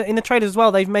like in the trailers as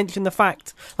well, they've mentioned the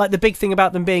fact, like the big thing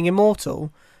about them being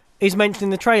immortal is mentioned in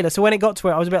the trailer. So when it got to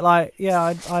it, I was a bit like,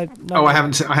 yeah, I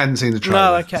hadn't seen the trailer.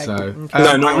 No, okay. So,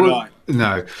 No, not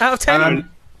no. Out of 10?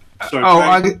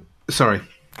 Sorry.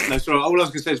 No, sorry. All I was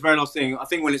going to say is very last thing. I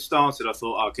think when it started, I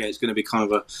thought, okay, it's going to be kind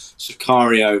of a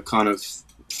Sicario kind of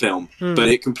film, but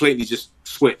it completely just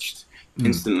switched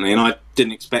instantly, and I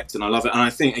didn't expect it, and I love it. And I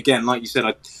think, again, like you said,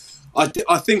 I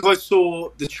think I saw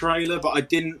the trailer, but I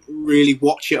didn't really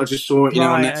watch it. I just saw it,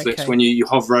 on Netflix when you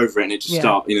hover over it and it just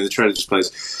starts, the trailer just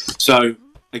plays. So,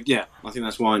 yeah, I think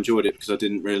that's why I enjoyed it, because I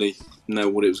didn't really know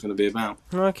what it was going to be about.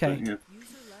 Okay. But,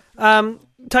 yeah.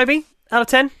 Toby, out of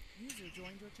 10?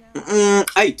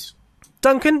 8.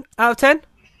 Duncan, out of 10?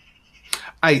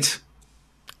 8.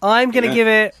 I'm going to give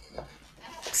it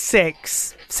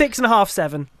 6. 6.5,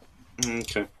 7.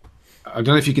 Okay. I don't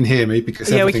know if you can hear me,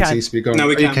 because everything seems to be going. No,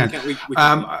 we can. We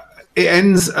can. It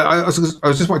ends. I was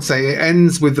just want to say it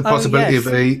ends with the possibility of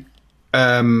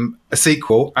a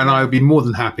sequel, and I would be more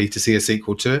than happy to see a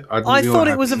sequel to it. I thought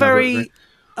it was a very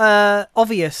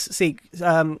obvious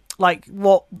sequel, like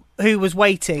who was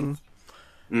waiting.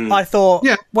 I thought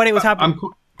when it was happening,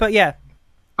 but yeah.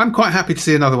 I'm quite happy to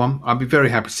see another one. I'd be very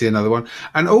happy to see another one.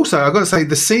 And also, I've got to say,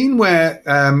 the scene where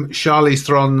Charlize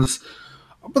Theron's,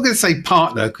 I'm not going to say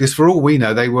partner, because for all we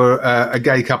know, they were a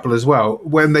gay couple as well,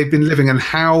 when they've been living, and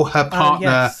how her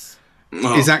partner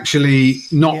is actually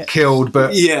not killed,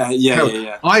 but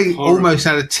killed. I almost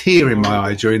had a tear in my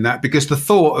eye during that, because the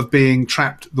thought of being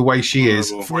trapped the way she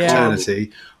is for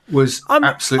eternity was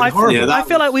absolutely horrible. I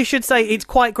feel like we should say it's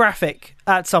quite graphic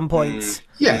at some points.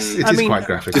 Yes, it is quite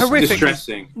graphic. Horrific.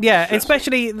 Distressing. Yeah,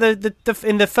 especially the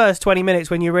in the first 20 minutes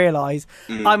when you realise.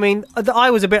 I mean, I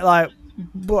was a bit like,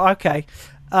 okay.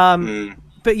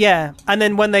 But yeah, and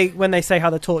then when they say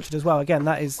how they're tortured as well, again,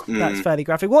 that's fairly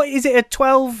graphic. What is it, a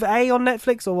 12A on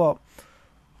Netflix or what?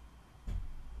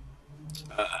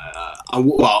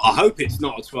 Well, I hope it's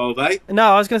not a 12A.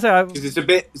 No, I was going to say because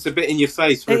it's a bit in your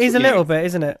face. It is a little bit,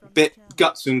 isn't it? Bit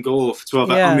guts and gore for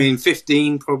 12A. Yeah. I mean,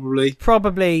 15 probably.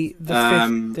 Probably the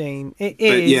 15. It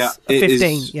is a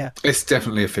 15. Yeah, it's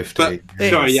definitely a 15. But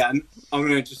sorry, I'm going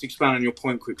to just expand on your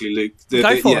point quickly, Luke.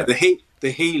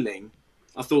 The healing,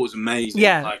 I thought was amazing.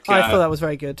 Yeah, I thought that was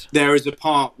very good. There is a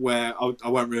part where I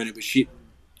won't ruin it, but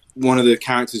one of the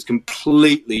characters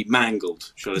completely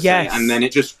mangled, shall I say, and then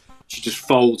she just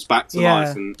folds back to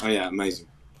life, and amazing.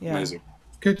 Yeah. Amazing.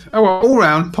 Good. Oh, well, all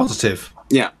round positive.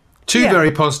 Yeah. Two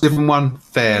very positive and one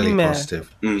fairly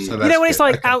positive. So that's when it's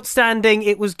like outstanding,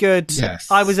 it was good. Yes.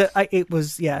 It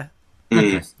was yeah.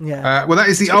 Okay. Well, that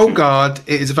is The Old Guard.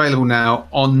 It is available now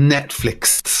on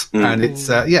Netflix, and it's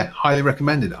highly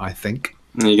recommended, I think.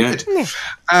 There you go.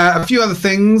 A few other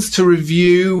things to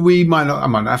review. I might not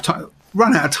have time.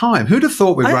 Run out of time. Who'd have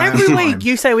thought we'd run out of time? Every week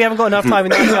you say we haven't got enough time,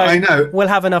 and then you go, I know. We'll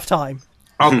have enough time.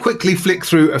 I'll quickly flick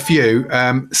through a few.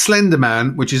 Slender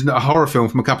Man, which is a horror film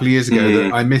from a couple of years ago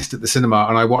that I missed at the cinema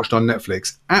and I watched on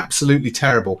Netflix. Absolutely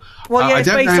terrible. Well, it's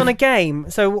based on a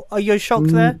game, so are you shocked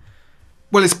there?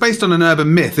 Well, it's based on an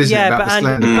urban myth, isn't it? About the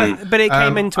Slender Man. But it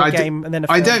came into a game and then a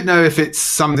film. I don't know if it's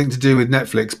something to do with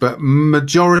Netflix, but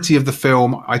majority of the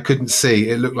film I couldn't see.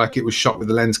 It looked like it was shot with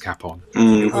the lens cap on.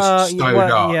 It was so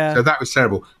dark. Yeah. So that was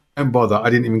terrible. Don't bother. I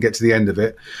didn't even get to the end of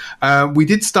it. We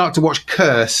did start to watch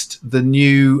Cursed, the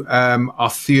new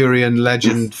Arthurian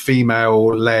legend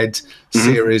female-led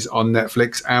series on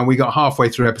Netflix, and we got halfway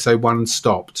through episode 1 and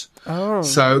stopped. Oh.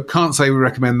 So can't say we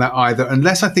recommend that either,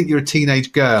 unless I think you're a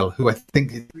teenage girl who I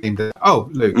think is named. Oh,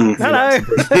 Luke. Hello.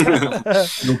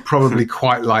 You'll probably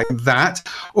quite like that.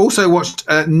 Also watched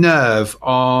Nerve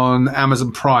on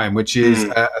Amazon Prime, which is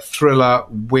a thriller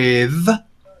with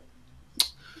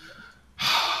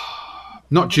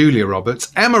not Julia Roberts,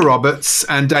 Emma Roberts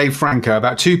and Dave Franco,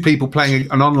 about two people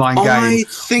playing an online game I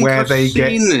think where I've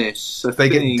seen this. they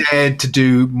get dared to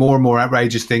do more and more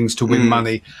outrageous things to win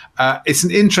money. It's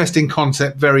an interesting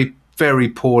concept, very, very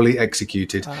poorly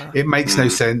executed. It makes no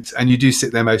sense, and you do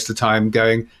sit there most of the time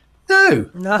going, no,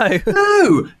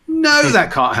 that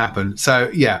can't happen. So,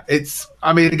 yeah,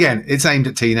 again, it's aimed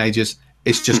at teenagers.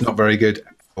 It's just not very good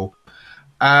at all.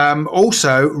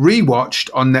 Also, rewatched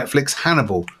on Netflix,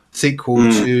 Hannibal, sequel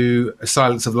to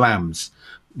Silence of the Lambs,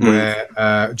 where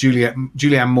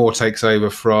Julianne Moore takes over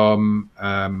from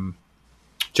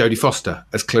Jodie Foster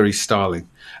as Clarice Starling.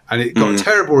 And it got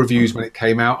terrible reviews when it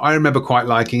came out. I remember quite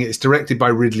liking it. It's directed by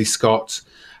Ridley Scott.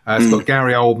 It's got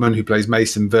Gary Oldman, who plays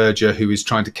Mason Verger, who is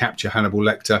trying to capture Hannibal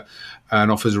Lecter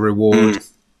and offers a reward.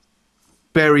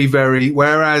 Very, very...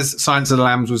 Whereas Silence of the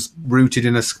Lambs was rooted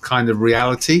in a kind of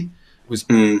reality,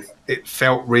 it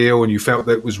felt real, and you felt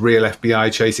that it was real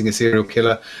FBI chasing a serial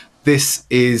killer. This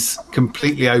is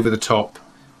completely over the top.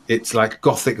 It's like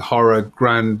gothic horror,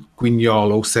 grand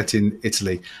guignol, all set in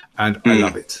Italy, and I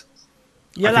love it.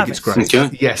 I think it's great.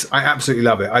 Okay. Yes, I absolutely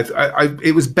love it.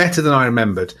 It was better than I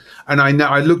remembered, and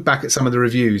I looked back at some of the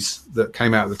reviews that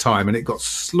came out at the time, and it got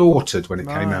slaughtered when it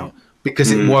came out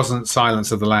because it wasn't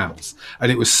Silence of the Lambs,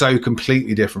 and it was so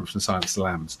completely different from Silence of the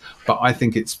Lambs. But I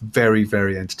think it's very,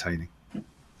 very entertaining.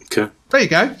 Okay, there you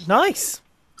go. Nice.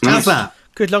 How's that?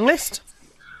 Good long list.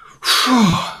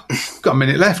 Got a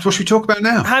minute left. What should we talk about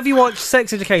now? Have you watched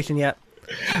Sex Education yet?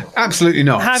 Absolutely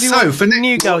not. Have you watched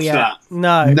New Girl yet? that?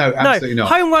 No, absolutely not.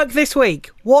 Homework this week.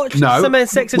 Watch some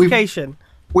Sex Education.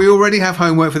 We already have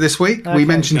homework for this week. We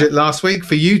mentioned it last week.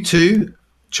 For you two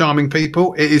charming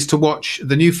people, it is to watch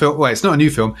the new film. Well, it's not a new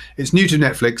film. It's new to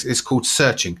Netflix. It's called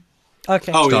Searching.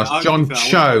 Okay. Oh, Stars John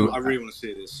Cho I really want to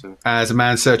see this. So. as a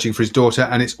man searching for his daughter,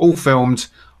 and it's all filmed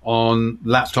on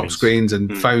laptop screens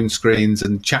and phone screens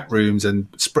and chat rooms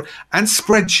and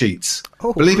spreadsheets.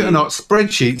 Oh, Believe it or not,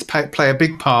 spreadsheets play a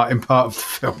big part in part of the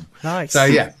film. Nice. So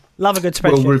yeah, love a good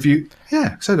spreadsheet. we'll review.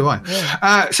 Yeah, so do I.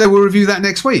 Yeah. So we'll review that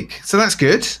next week. So that's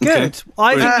good. Good.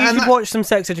 I think you should watch some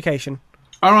Sex Education.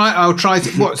 All right, I'll try to.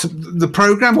 What's the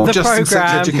program or just some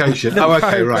sex education? The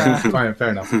okay, right, fair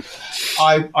enough.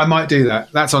 I might do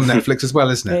that. That's on Netflix as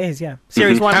well, isn't it? It is, yeah.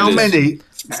 Series 1. How many?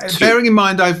 Bearing in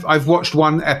mind, I've watched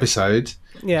one episode.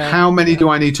 Yeah. How many do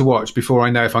I need to watch before I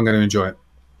know if I'm going to enjoy it?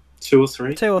 2 or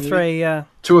 3. 2 or 3, yeah.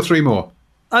 2 or 3 more.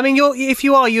 I mean, you're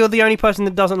the only person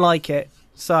that doesn't like it.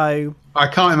 So I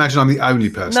can't imagine I'm the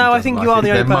only person. No, who I think doesn't you like are the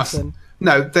it. only person.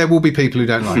 No, there will be people who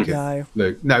don't like it. No.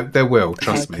 Luke, no, there will.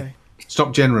 Trust me.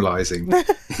 Stop generalising.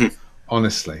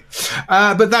 Honestly.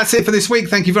 But that's it for this week.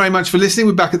 Thank you very much for listening.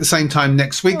 We're back at the same time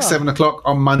next week, 7 o'clock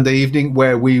on Monday evening,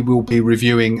 where we will be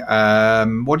reviewing,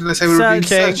 what did I say? We're reviewing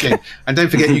Searching. And don't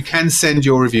forget, you can send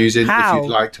your reviews in if you'd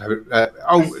like to have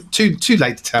it. Too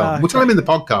late to tell. We'll tell them in the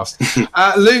podcast.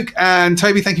 Luke and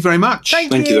Toby, thank you very much.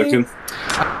 Thank you, Duncan.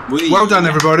 Well done,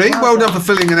 everybody. Well done for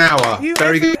filling an hour.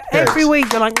 Very good. Every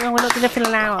week, you're like, no, we're not going to fill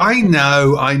an hour. I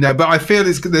know. But I feel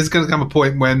there's going to come a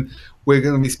point when we're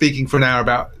going to be speaking for an hour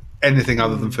about anything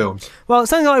other than films. Well,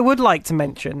 something that I would like to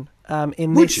mention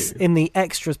in the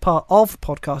extras part of the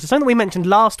podcast is something that we mentioned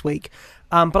last week,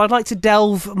 but I'd like to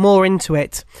delve more into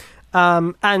it,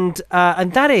 and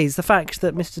that is the fact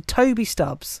that Mr. Toby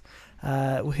Stubbs,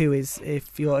 who is,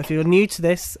 if you're new to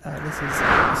this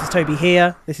is Toby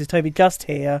here. This is Toby just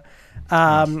here.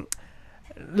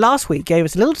 Last week gave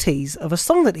us a little tease of a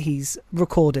song that he's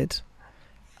recorded.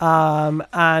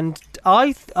 And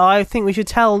I think we should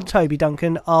tell Toby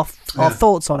Duncan our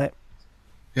thoughts on it.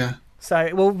 Yeah.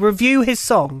 So we'll review his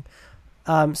song.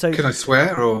 So can I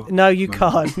swear or no? You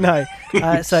can't. No.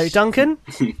 So Duncan,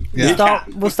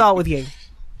 we'll start with you.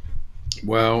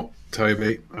 Well,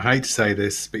 Toby, I hate to say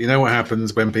this, but you know what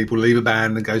happens when people leave a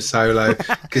band and go solo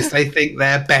because they think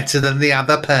they're better than the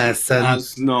other person.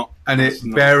 That's not. And it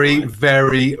very,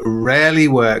 very rarely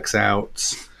works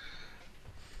out.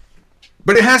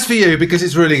 But it has for you because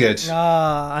it's really good.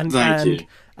 Thank you.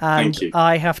 And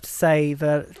I have to say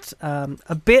that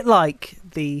a bit like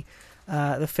the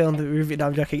film that we reviewed, no,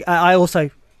 I'm joking. I also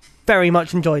very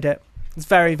much enjoyed it. It's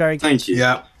very, very good. Thank you.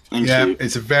 Yeah. Thank you.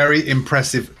 It's a very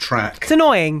impressive track. It's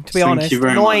annoying, to be honest. You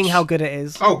very annoying much. How good it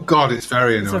is. Oh, God, it's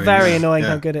very annoying. It's very annoying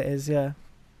how good it is, yeah.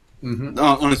 Mm-hmm.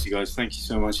 Oh, honestly, guys, thank you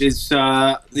so much. It's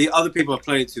the other people I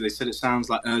played it to, they said it sounds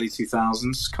like early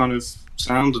 2000s kind of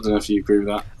sound. I don't know if you agree with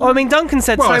that. Well, I mean, Duncan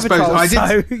said Snow Patrol,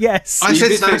 so yes. I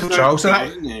said Snow Patrol, so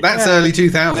that's early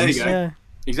 2000s. There you go. Yeah.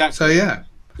 Exactly. So, yeah.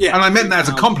 Yeah, And I meant that as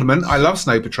a compliment. I love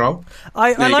Snow Patrol.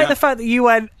 I you like go. the fact that you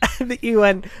went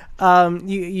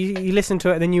you listened to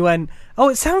it and then you went, oh,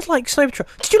 it sounds like Snow Patrol.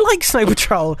 Did you like Snow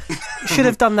Patrol? Should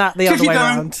have done that the If other you way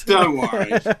around. don't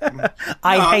worry.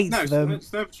 I hate no, them.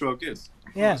 Snow Patrol, good.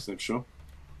 Yeah. I like Snow Patrol.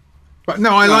 But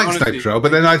no, I No, like Snow honestly- Patrol.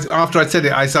 But then after I said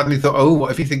it, I suddenly thought, oh,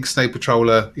 what if he thinks Snow Patrol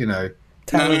are, No,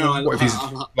 What if he's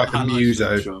like a muso?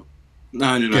 Snow Patrol.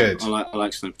 No. Good. I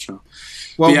like Snow Patrol.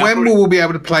 Well, Yeah, when probably- will we be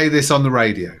able to play this on the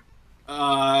radio?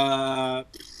 I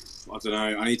don't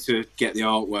know. I need to get the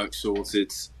artwork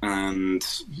sorted, and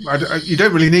You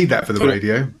don't really need that for the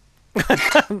radio.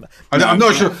 I'm No.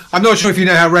 not sure. I'm not sure if you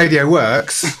know how radio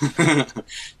works.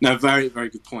 no, very, very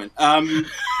good point. No,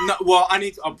 well,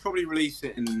 I'll probably release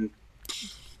it in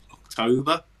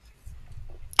October.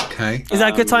 Okay. Is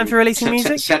that a good time for releasing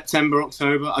music? September,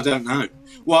 October. I don't know.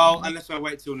 Well, unless I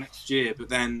wait till next year, but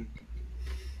then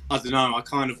I don't know. I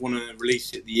kind of want to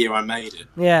release it the year I made it.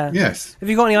 Yeah. Yes. Have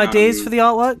you got any ideas for the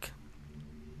artwork?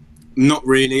 Not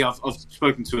really. I've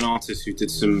spoken to an artist who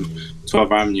did some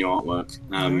 12th Avenue artwork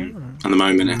at the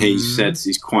moment, and he said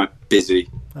he's quite busy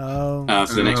Oh.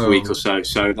 for the next week or so.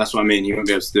 So that's what I mean. He won't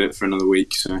be able to do it for another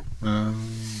week. So,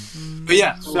 but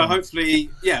yeah. So hopefully,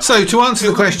 yeah. So to answer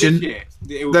the question,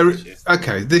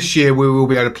 this year. we will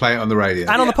be able to play it on the radio.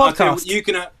 And on the I'll tell you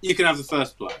podcast. what, you can have the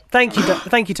first play. Thank you,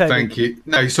 Toby. Thank you.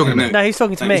 No, he's talking to me. No, he's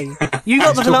talking to me. You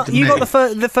got He's talking to you got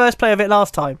me. the first play of it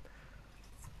last time.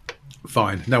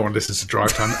 Fine. No one listens to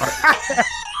Drive Time.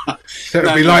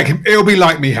 It'll be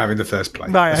like me having the first play.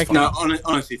 Right. That's Okay. fine. No,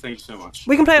 honestly, thank you so much.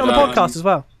 We can play it on the podcast as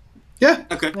well. Yeah.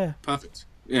 Okay, Yeah. perfect.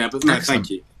 Yeah, but no, Excellent. thank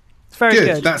you. It's very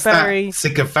Good. good. That's very, that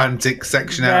sycophantic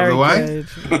section out of the way.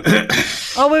 good.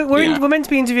 Oh, we're Yeah. meant to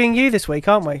be interviewing you this week,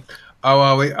 aren't we? Oh,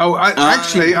 are we? Oh,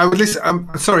 actually, I would listen. I'm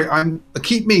sorry. I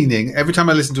keep meaning every time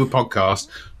I listen to a podcast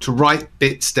to write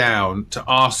bits down to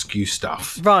ask you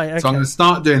stuff. Right, So I'm okay. going to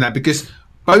start doing that because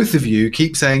both of you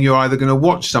keep saying you're either going to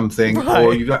watch something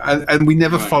or and we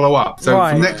never follow up. So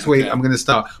Right. from next week, Okay. I'm going to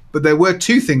start. But there were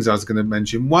two things I was going to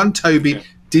mention. One, Toby, Okay.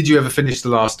 did you ever finish The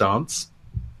Last Dance?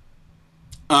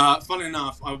 Funny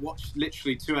enough, I watched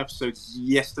literally 2 episodes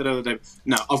yesterday or the day.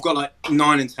 No, I've got like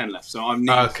 9 and 10 left, so I'm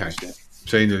nearly Okay. finished it.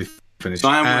 So you nearly finished. So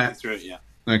I am working through it, yeah.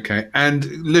 Okay, and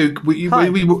Luke, we Hi.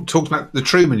 talked about the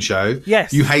Truman Show.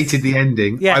 Yes. You hated the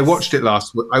ending. Yes. I watched it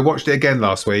I watched it again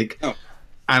last week, Oh.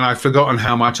 and I've forgotten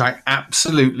how much I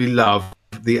absolutely love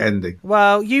the ending.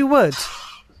 Well, you would.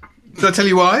 Did I tell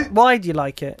you why? Why do you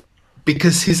like it?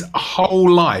 Because his whole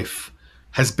life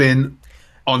has been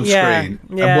on Yeah, screen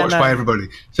yeah, and watched no. by everybody.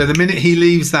 So the minute he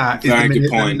leaves that is Very the good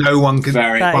minute that point. no one can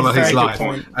Very- That follow is his very life, good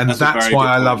point. and That's a that's very why good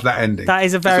I point. love that ending. That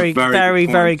is a very very, good very,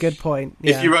 point. very good point.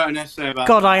 Yeah. If you wrote an essay about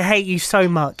God, I hate you so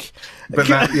much. But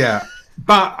that, yeah.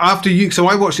 But after so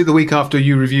I watched it the week after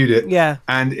you reviewed it. Yeah.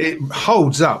 And it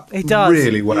holds up. It does.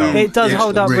 really well. It does It's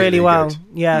hold up really well. good.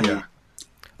 Yeah. Yeah.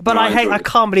 But No, I I hate. enjoyed I it.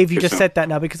 can't believe you Good just stuff. said that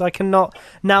now because I cannot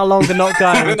now longer not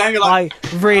go. Now you're like,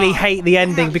 I really hate the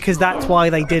ending because that's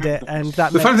why they did it, and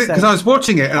that The makes funny thing, sense. because I was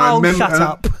watching it, and I Oh, remember, shut and,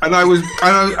 up. and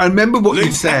I remember what you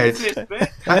Luke, said. that's it,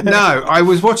 bit. No, I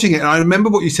was watching it, and I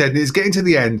remember what you said, and it's getting to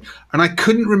the end, and I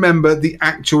couldn't remember the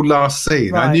actual last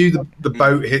scene. I Right. knew the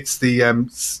boat hits the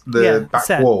Yeah, back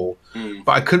set. wall,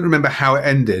 but I couldn't remember how it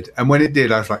ended. And when it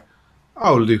did, I was like,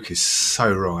 "Oh, Luke is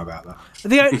so wrong about that."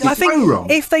 I think So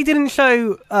wrong. if they didn't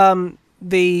show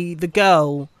the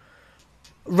girl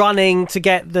running to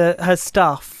get her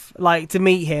stuff, like to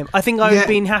meet him, I think I would Yeah. have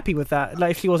been happy with that.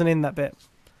 Like if she wasn't in that bit.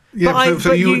 Yeah, But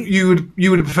so you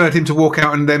would have preferred him to walk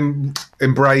out and then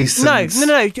embrace. No.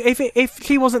 and- If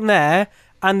she wasn't there,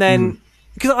 and then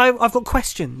because I've got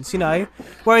questions, you know.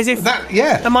 Whereas if That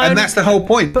yeah, Am I and only- that's the whole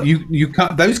point. but- You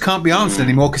can't; those can't be answered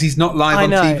anymore because he's not live I on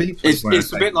know. TV.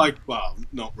 It's a bit like, well,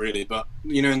 not really, but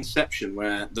you know, Inception,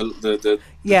 where the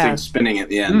Yeah. thing's spinning at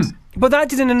the end. But that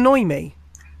didn't annoy me.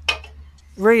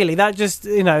 Really, that just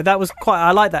that was quite.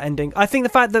 I like that ending. I think the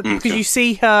fact that because Okay. you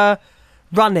see her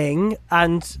running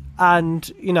and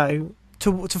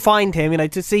to find him,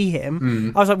 to see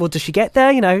him, I was like, well, does she get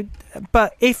there?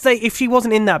 But if she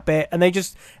wasn't in that bit and they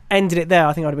just ended it there,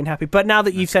 I think I'd have been happy. But now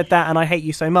that you've said that and I hate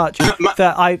you so much,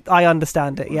 that I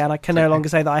understand it. Yeah, and I can no longer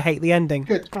say that I hate the ending.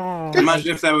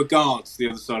 Imagine if there were guards the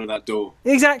other side of that door.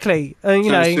 Exactly. So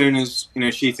as soon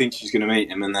as she thinks she's going to meet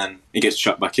him, and then he gets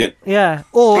shut back in. Yeah.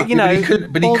 Or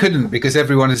But he couldn't because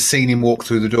everyone has seen him walk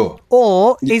through the door.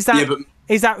 Or is that Yeah, but-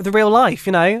 is that the real life?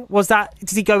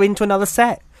 Does he go into another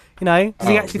set? Does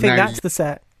he actually think no. that's the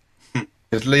set?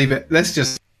 Just leave it. Let's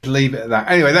just leave it at that.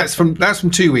 Anyway, that's from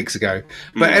 2 weeks ago.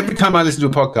 But every time I listen to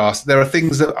a podcast, there are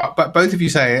things that but both of you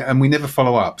say it, and we never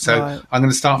follow up. So Right. I'm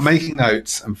going to start making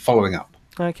notes and following up.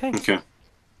 Okay. Okay.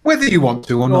 Whether you want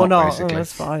to or or not, not. basically. Oh,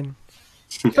 that's fine.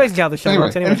 It's basically how the show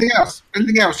works anyway. Anything else?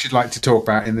 Anything else you'd like to talk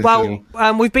about in this Well,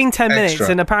 little... we've been 10 minutes, extra?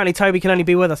 and apparently Toby can only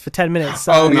be with us for 10 minutes.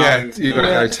 So, Oh, yeah, you've got to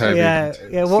go, Toby. yeah.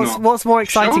 not- What's more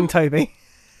exciting, Sure. Toby?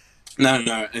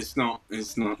 No, it's not.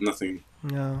 It's not. Nothing.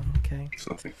 No, okay. It's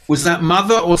nothing. Was that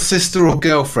mother or sister or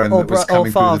girlfriend Or that was bro- or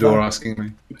coming through the door father. asking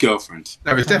me? Girlfriend.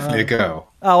 No, it was definitely a girl.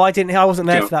 Oh, I wasn't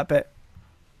there Go. for that bit.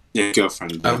 Yeah,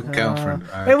 girlfriend. Oh, girlfriend.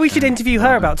 Maybe we should Okay. interview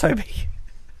her about Toby.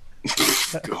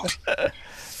 God.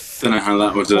 Don't know how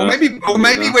that would. Or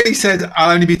maybe when he said, I'll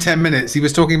only be 10 minutes, he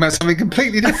was talking about something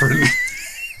completely different.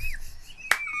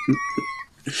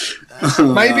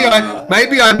 Maybe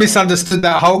I misunderstood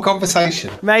that whole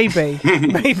conversation. Maybe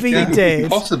you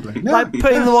did. Possibly. No. Like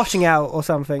putting the washing out or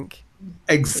something.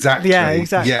 Exactly. Yeah,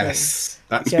 exactly. Yes.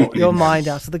 That's Get what your he mind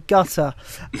out of the gutter.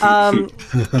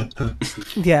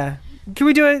 Yeah. Can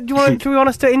we do it? Do you want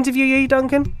us to interview you,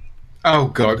 Duncan? Oh,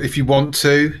 God, if you want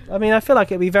to. I mean, I feel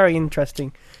like it'd be very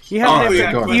interesting. You Oh, have,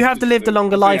 yeah, you have to live the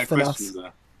longer life than us.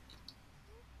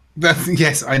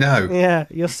 Yes, I know. Yeah,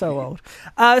 you're so old.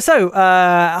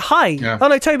 Hi. Yeah. Oh,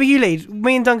 no, Toby, you lead.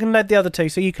 Me and Duncan led the other two,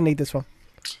 so you can lead this one.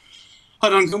 Hi,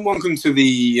 Duncan. Welcome to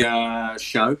the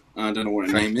show. I don't know what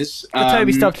its name is. The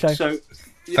Toby Stubb Show. So,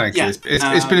 Thank yeah, you.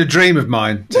 It's been a dream of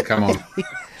mine to come on.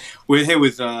 We're here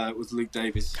with Luke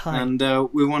Davis, Hi. and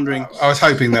we're wondering. I was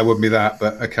hoping there wouldn't be that,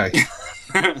 but okay.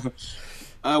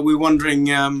 We're wondering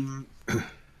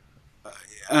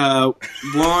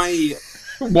why.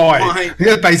 Why?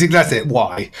 Yeah, basically, that's it.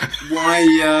 Why?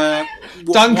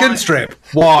 Duncan Strip.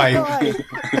 Why?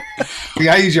 The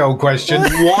age-old question.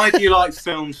 Why do you like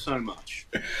films so much?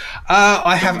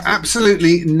 I have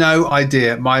absolutely no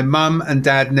idea. My mum and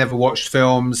dad never watched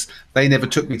films. They never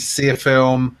took me to see a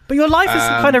film. But your life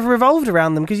has kind of revolved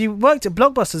around them because you worked at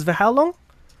Blockbusters for how long?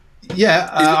 Yeah,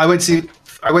 I went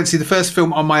to see the first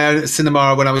film on my own at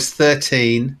cinema when I was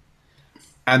 13,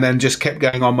 and then just kept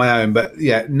going on my own. But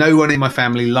yeah, no one in my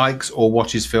family likes or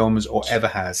watches films or ever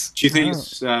has. Do you think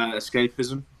it's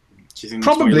escapism? Do you think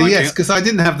that's why you Probably like yes, it? because I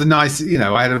didn't have the nice.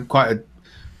 I had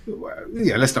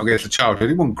let's not get into childhood.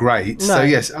 It wasn't great. So No.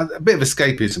 yes, a bit of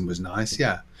escapism was nice.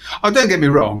 Yeah. Oh, don't get me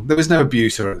wrong. There was no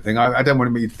abuse or anything. I don't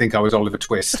want you to think I was Oliver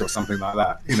Twist or something like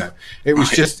that. It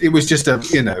was just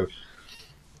a.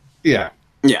 Yeah.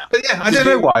 Yeah. But yeah, I don't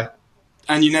know why.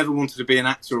 And you never wanted to be an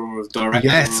actor or a director?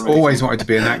 Yes, or anything? always wanted to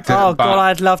be an actor. Oh, but God,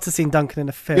 I'd love to see Duncan in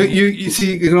a film. you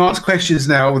see, you can ask questions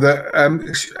now. That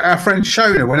our friend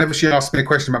Shona, whenever she asks me a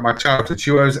question about my childhood,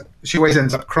 she always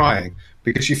ends up crying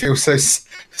because she feels so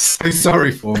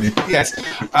sorry for me. Yes,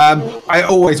 I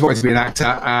always wanted to be an actor,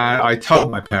 and I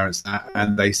told my parents that,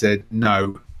 and they said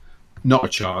no. Not a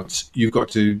chance. You're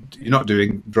not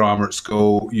doing drama at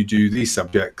school. You do these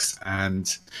subjects, and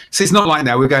so it's not like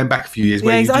now. We're going back a few years.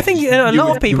 Where Yeah, I think a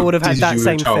lot of people would have had that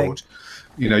same thing.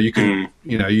 You can,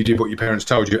 you did what your parents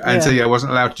told you, and so I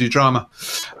wasn't allowed to do drama.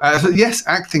 So yes,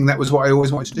 acting. That was what I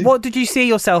always wanted to do. What did you see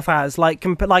yourself as, like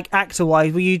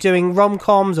actor-wise? Were you doing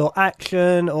rom-coms or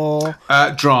action or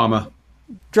Drama.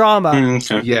 drama?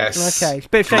 Okay. Yes. Okay,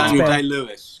 bit of Daniel Shakespeare.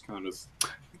 Day-Lewis, kind of.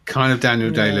 Kind of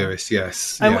Daniel Day-Lewis.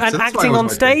 Yes. And, Yeah, and so that's what I acting always on wanted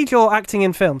to do. stage or acting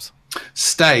in films?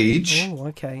 Stage. Oh,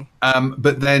 okay.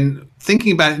 But then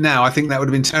thinking about it now, I think that would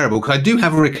have been terrible because I do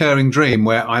have a recurring dream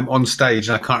where I'm on stage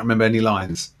and I can't remember any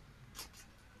lines.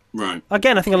 Right.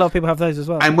 Again, I think a lot of people have those as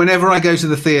well. And whenever I go to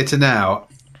the theatre now,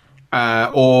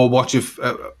 or watch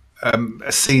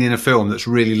a scene in a film that's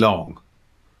really long,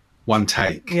 one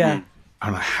take, Yeah,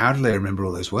 I'm like, how do they remember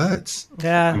all those words?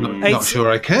 yeah. Not It's-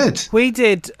 sure I could. We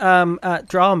did at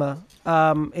drama.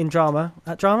 In drama.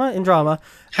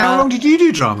 How long did you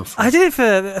do drama for? I did it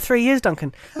for 3 years,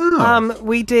 Duncan. Oh.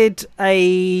 We did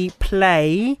a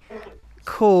play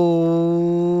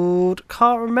called...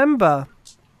 Can't remember.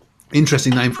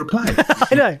 Interesting name for a play.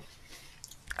 I know.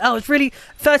 Oh, it's really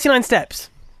 39 Steps.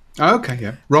 Okay,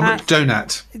 yeah. Robert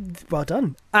Donat. Well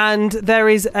done. And there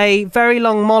is a very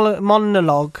long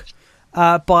monologue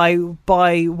by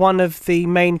one of the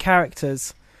main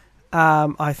characters.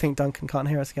 I think Duncan can't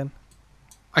hear us again.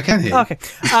 I can hear. Okay.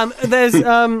 There's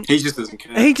He just doesn't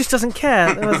care. he just doesn't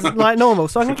care. It was like normal,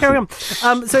 so I can carry on.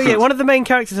 So yeah, one of the main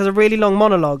characters has a really long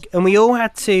monologue, and we all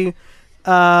had to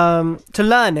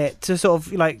learn it to sort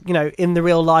of in the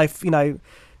real life.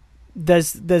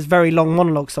 There's very long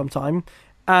monologues sometimes,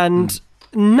 and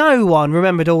no one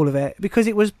remembered all of it because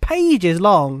it was pages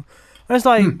long. And it's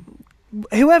like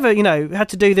whoever had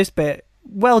to do this bit,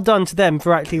 well done to them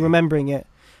for actually remembering it.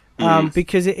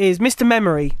 Because it is Mr.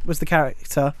 Memory was the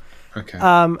character. Okay.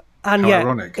 And How yet,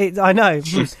 ironic. I know.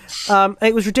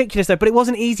 It was ridiculous though, but it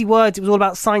wasn't easy words. It was all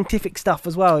about scientific stuff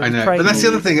as well. It I was know, crazy. but that's the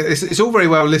other thing. It's all very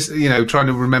well, trying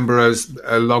to remember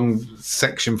a long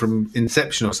section from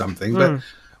Inception or something. But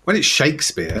when it's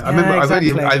Shakespeare, I remember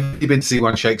exactly. I've only been to see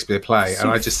one Shakespeare play, and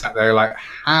I just sat there like,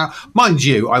 how? Mind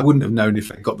you, I wouldn't have known if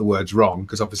they got the words wrong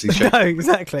because obviously No, Shakespeare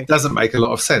exactly. doesn't make a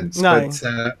lot of sense. No.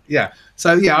 But yeah.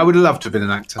 So yeah, I would have loved to have been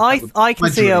an actor. I can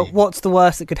see what's the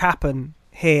worst that could happen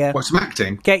here. What's some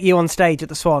acting? Get you on stage at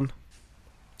the Swan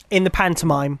in the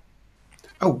pantomime.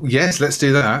 Oh yes, let's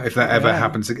do that. If that ever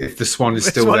happens, if the Swan is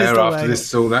still Swan is there still after there.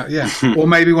 this, all that, yeah. Or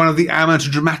maybe one of the amateur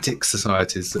dramatic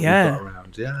societies that we've got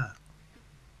around. Yeah.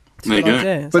 There you go.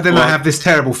 Idea. But then I have this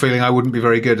terrible feeling I wouldn't be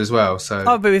very good as well. So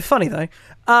Oh, but it'd be funny though.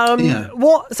 Yeah.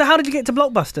 What? So how did you get to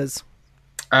Blockbusters?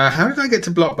 how did I get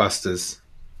to Blockbusters?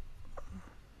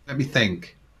 Let me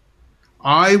think.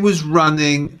 I was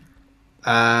running.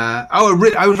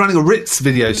 I was running a Ritz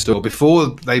video store before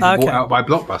they were bought out by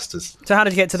Blockbusters. So how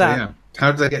did you get to So, that? yeah.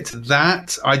 How did I get to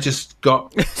that? I just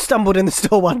got Stumbled in the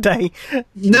store one day.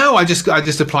 no. I just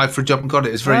applied for a job and got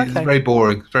it. It's very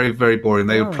boring. Very very boring.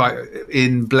 They applied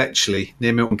in Bletchley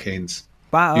near Milton Keynes.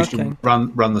 Wow. Used Okay. to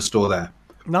run the store there.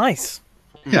 Nice.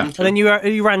 Yeah. And then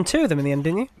you ran two of them in the end,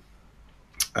 didn't you?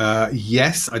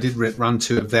 Yes, I did run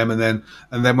two of them, and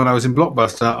then when I was in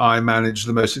Blockbuster, I managed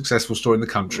the most successful store in the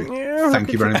country.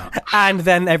 Thank you very much. And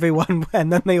then they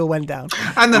all went down.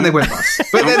 And then they went bust.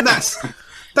 But then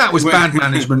that was bad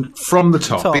management from the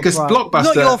top because right. Blockbuster.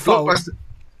 Not your fault.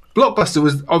 Blockbuster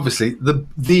was obviously the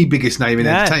biggest name in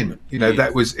entertainment. You know,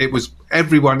 it was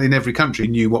everyone in every country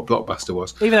knew what Blockbuster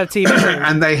was. Even though TV.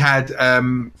 And they had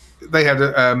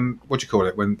what do you call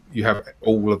it when you have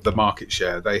all of the market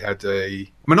share? They had a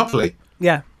monopoly.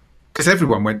 Yeah. Because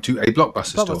everyone went to a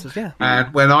Blockbuster store. Yeah.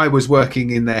 And when I was working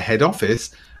in their head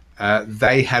office,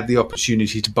 they had the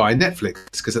opportunity to buy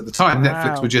Netflix. Because at the time,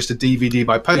 Netflix were just a DVD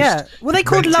by post. Yeah. Were they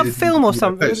called Rented Love a Film or DVD by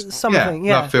something? post. Something,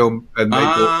 yeah. Love Film. And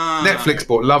Netflix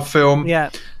bought Love Film.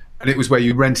 Yeah. And it was where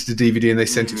you rented a DVD and they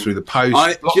sent it through the post.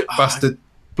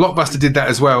 Blockbuster did that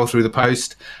as well through the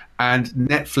post. And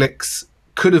Netflix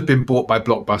could have been bought by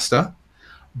Blockbuster.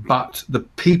 But the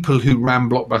people who ran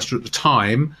Blockbuster at the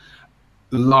time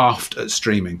laughed at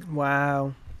streaming.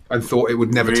 Wow. And thought it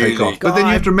would never take Really? off. But then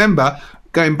you have to remember,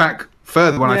 going back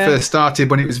further when I first started,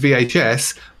 when it was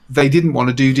VHS, they didn't want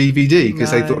to do DVD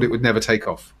because they thought it would never take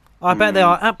off. I bet they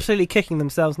are absolutely kicking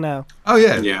themselves now. Oh,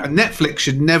 yeah. Yeah. And Netflix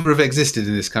should never have existed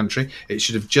in this country. It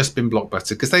should have just been Blockbuster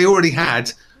because they already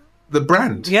had the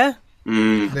brand. Yeah. They I would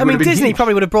mean, have been Disney huge.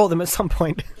 probably would have brought them at some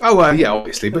point. Oh, well, yeah,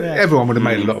 obviously. But everyone would have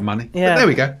made a lot of money. Yeah. But there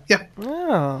we go. Yeah.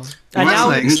 Oh.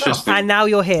 Interesting. And now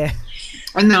you're here.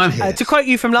 And now I'm here. To quote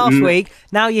you from last week,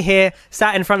 now you're here,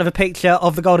 sat in front of a picture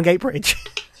of the Golden Gate Bridge.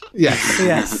 Yes.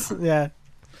 Yes. Yeah.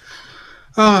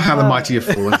 Oh, how the mighty have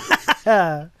fallen.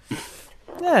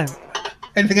 Yeah.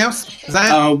 Anything else? Is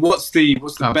that it? What's the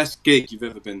best gig you've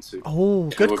ever been to? Oh,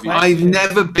 good Or have you- question. I've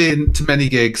never been to many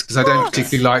gigs because I don't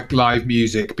particularly like live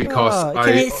music because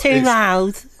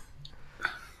loud?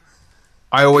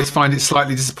 I always find it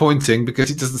slightly disappointing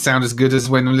because it doesn't sound as good as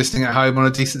when I'm listening at home on a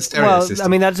decent stereo Well, system. I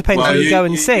mean, that depends who you go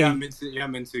and see. You haven't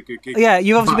been to a good gig. Yeah,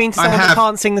 you've obviously been to I someone that have-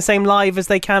 can't sing the same live as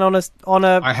they can on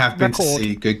a I have been to record.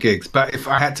 see good gigs, but if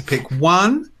I had to pick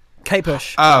one, Kate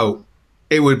Bush.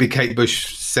 it would be Kate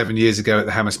Bush 7 years ago at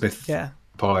the Hammersmith Yeah.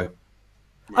 Apollo.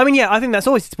 I mean, yeah, I think that's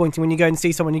always disappointing when you go and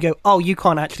see someone and you go, oh, you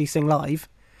can't actually sing live.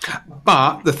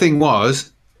 But the thing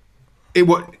was,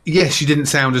 yes, she didn't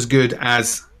sound as good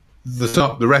as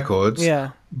the records.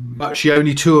 Yeah. But she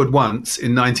only toured once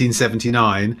in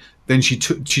 1979. Then she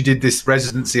did this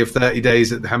residency of 30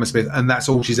 days at the Hammersmith, and that's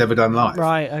all she's ever done live.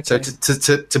 Right, okay.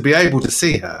 So to be able to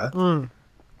see her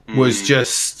was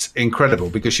just incredible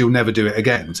because she'll never do it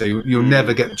again. So you'll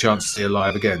never get the chance to see her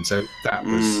live again. So that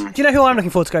was Do you know who I'm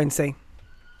looking forward to going to see?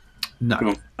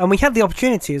 no. And we had the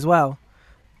opportunity as well.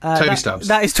 Toby Stubbs.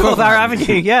 That is 12 Hour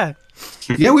Avenue, yeah.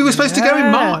 Yeah, we were supposed to go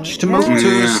in March to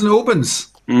St Albans.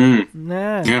 Yeah.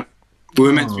 Yeah. We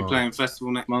were meant to be playing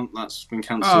festival next month. That's been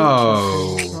cancelled.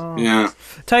 Oh. Yeah.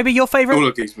 Toby, your All favourite?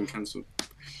 the gigs been cancelled.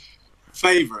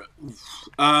 Favourite?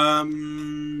 I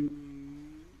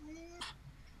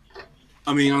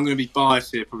mean, I'm going to be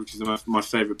biased here probably because they're my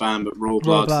favourite band, but Royal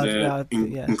Blood, they're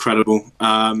yeah. incredible.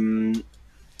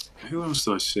 Who else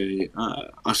did I see?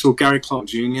 I saw Gary Clark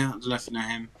Jr. I don't know if you know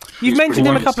him. You've mentioned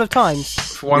him a couple of times.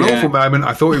 For one Yeah. awful moment,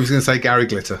 I thought he was going to say Gary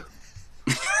Glitter.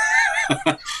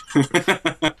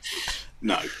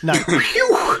 No. No.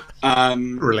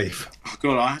 Relief. Oh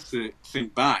God, I have to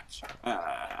think back.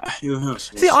 Who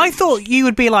else? See, I thought you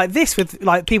would be like this with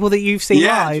like people that you've seen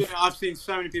live. I've seen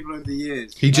so many people over the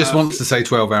years. He just wants to say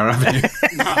 12 Hour Avenue.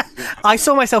 I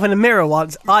saw myself in a mirror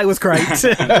once. I was great.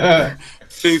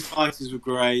 Foo Fighters were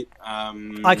great.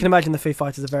 I can imagine the Foo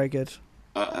Fighters are very good.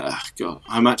 God,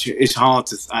 it's hard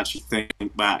to actually think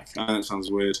back. I know it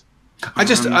sounds weird.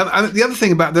 The other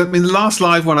thing about the last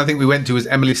live one I think we went to was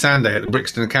Emily Sandé at the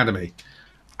Brixton Academy.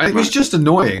 And it was just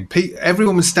annoying.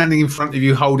 Everyone was standing in front of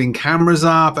you holding cameras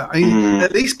up.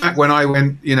 At least back when I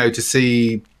went, to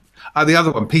see the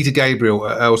other one, Peter Gabriel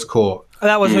at Earl's Court.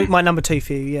 That was my number 2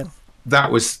 for you, yeah.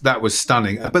 That was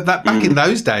stunning. But back in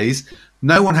those days,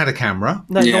 no one had a camera.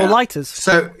 No, or lighters.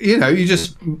 So,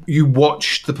 you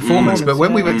watched the performance. But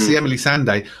when we went to see Emily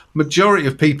Sandé, majority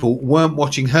of people weren't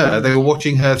watching her. They were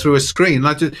watching her through a screen.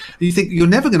 You think you're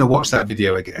never going to watch that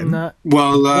video again. No.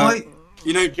 Well,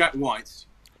 Jack White?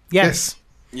 Yes.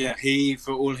 Yeah,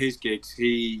 for all his gigs,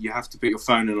 you have to put your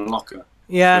phone in a locker.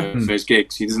 Yeah. For his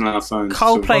gigs. He doesn't have phones.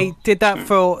 Coldplay did that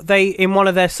in one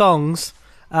of their songs,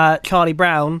 Charlie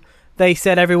Brown, they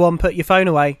said everyone put your phone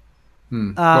away.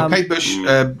 Kate Bush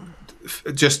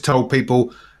just told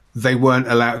people they weren't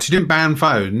allowed. She didn't ban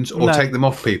phones or take them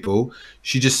off people.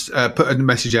 She just put a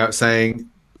message out saying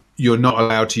you're not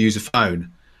allowed to use a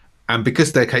phone. And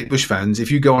because they're Kate Bush fans, if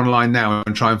you go online now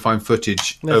and try and find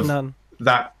footage of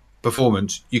that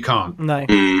performance, you can't. No.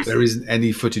 There isn't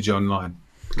any footage online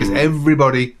because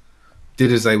everybody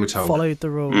did as they were told. Followed the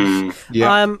rules.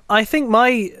 Yeah. I think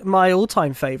my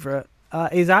all-time favourite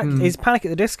is Panic at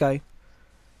the Disco.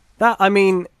 He's got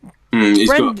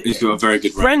a very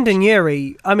good range. Brendan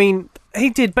Urie, he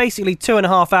did basically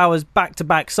 2.5 hours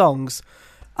back-to-back songs.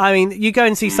 You go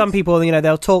and see some people,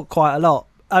 they'll talk quite a lot.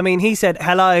 He said,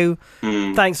 hello,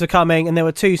 thanks for coming, and there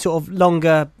were 2 sort of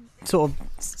longer,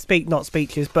 not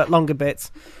speeches, but longer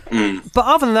bits. But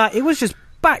other than that, it was just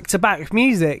back-to-back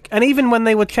music. And even when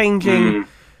they were changing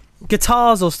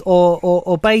guitars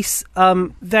or bass,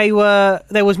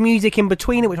 there was music in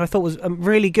between it, which I thought was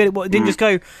really good. It didn't just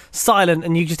go silent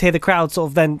and you just hear the crowd sort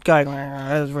of then going,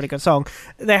 that was a really good song.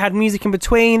 They had music in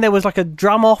between. There was like a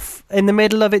drum off in the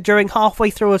middle of it during halfway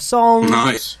through a song.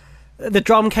 Nice. The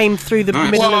drum came through the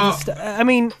middle of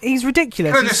the he's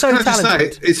ridiculous. He's so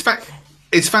talented.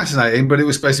 It's fascinating, but it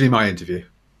was supposed to be my interview.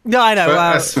 No, I know.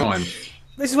 But that's fine.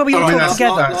 This is where we all talk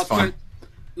together. That's fine.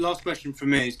 Last question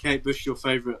from me: is Kate Bush your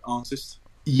favourite artist?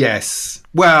 Yes.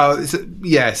 Well,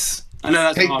 yes. I know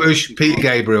that's Kate Bush, Peter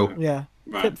Gabriel. Yeah.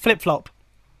 Right. Flip flop.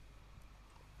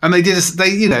 And they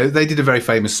did a very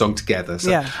famous song together.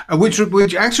 So, yeah. Which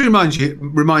actually reminds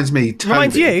me, Toby.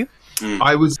 Reminds you?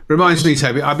 Reminds me,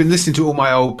 Toby. I've been listening to all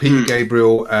my old Peter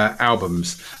Gabriel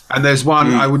albums, and there's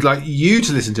one I would like you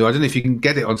to listen to. I don't know if you can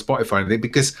get it on Spotify or anything,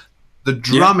 because the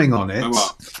drumming on it,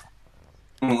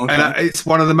 and it's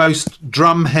one of the most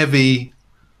drum-heavy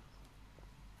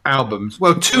albums.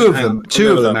 Well, two of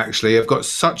them actually have got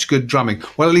such good drumming.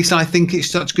 Well, at least I think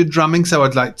it's such good drumming. So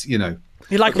I'd like to, You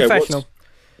like Professional?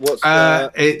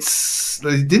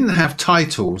 They didn't have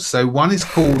titles, so one is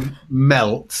called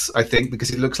Melts, I think, because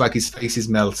it looks like his face is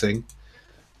melting,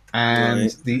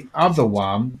 and the other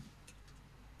one.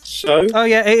 Oh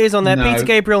yeah, it is on there. No. Peter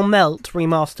Gabriel Melt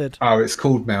remastered. Oh, it's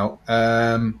called Melt.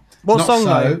 What song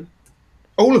though?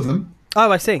 All of them.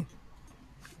 Oh, I see.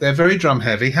 They're very drum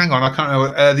heavy. Hang on, I can't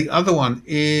remember. The other one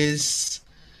is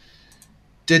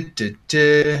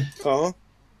Car.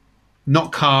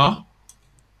 Not Car.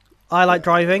 I Like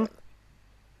Driving.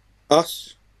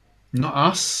 Us. Not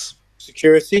Us.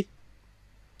 Security.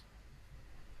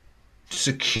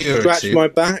 Security. Scratch My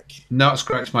Back. Not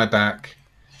Scratch My Back.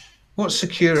 What's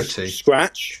Security?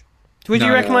 Scratch. Would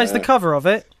you recognise the cover of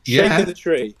it? Yeah. Shake of the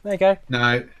Tree. There you go.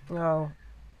 No. Oh.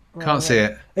 Can't see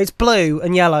it. It's blue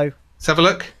and yellow. Let's have a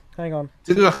look. Hang on.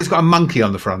 Does it look like it's got a monkey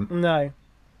on the front? No.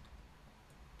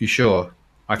 You sure?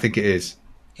 I think it is.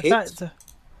 That's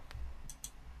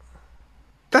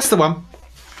the one.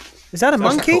 Is that a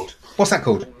monkey? What's that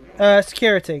called?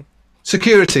 Security.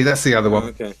 Security, that's the other one.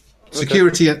 Okay.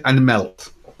 Security and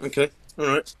Melt. Okay. All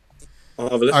right. I'll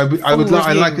have a listen.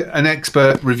 I like an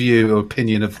expert review or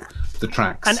opinion of the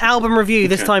tracks. An album review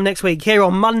this time next week here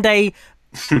on Monday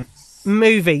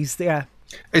Movies. Yeah.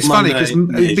 It's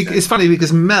funny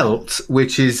because Melt,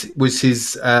 which was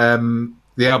his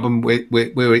the album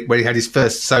where he had his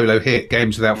first solo hit,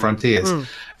 Games Without Frontiers.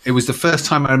 It was the first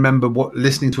time I remember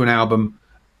listening to an album.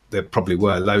 There probably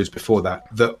were loads before that.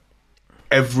 That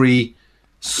every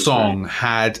song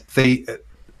had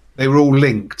they they were all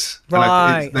linked.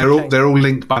 Right, They're all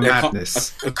linked by They're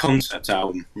madness. a concept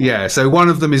album. Yeah, so one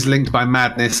of them is linked by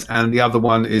madness, and the other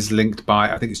one is linked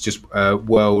by, I think it's just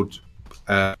world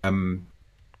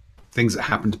things that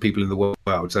happen to people in the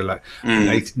world. So like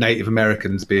Native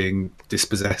Americans being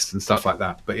dispossessed and stuff like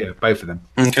that. But yeah, both of them.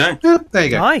 Okay. Yeah, there you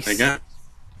go. Nice. There you go.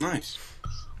 Nice.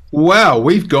 Well,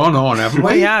 we've gone on, haven't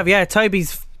we? We have, yeah.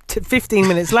 Toby's 15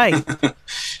 minutes late.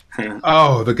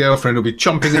 Oh, the girlfriend will be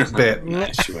chomping at the bit No,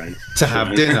 she won't. to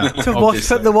have dinner. To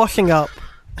obviously. put the washing up.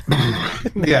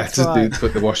 Yeah, right. to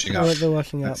put the washing up. Put the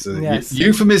washing up. That's a Yes.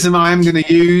 euphemism I am going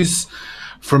to use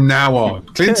from now on.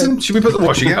 Clinton, should we put the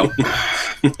washing out?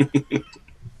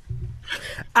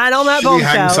 And on that Should we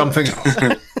hang bombshell, something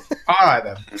up? All right,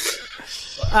 then.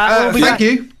 we'll be Thank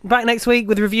you. back next week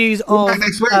with reviews We'll be of back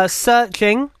next week.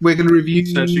 Searching, We're going to review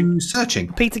Searching.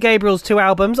 Searching. Peter Gabriel's 2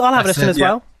 albums. I'll have a That's listen it, as yeah.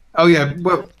 well. Oh, yeah.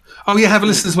 Well, have a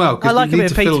listen as well. 'cause I like we a need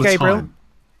bit to of fill Peter the Gabriel. time.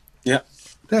 Yeah.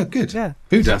 Yeah, good. Yeah.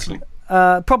 Who doesn't?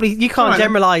 Probably you can't Alright, then.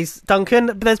 generalise, Duncan,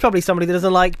 but there's probably somebody that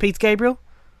doesn't like Peter Gabriel.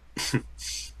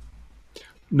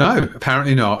 No,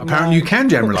 apparently not. Apparently you can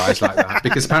generalise like that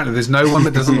because apparently there's no one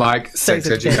that doesn't like sex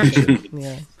education.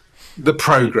 Yeah. The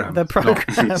programme. The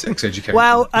programme. not sex education.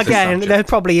 Well, The again, subject. there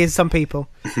probably is some people.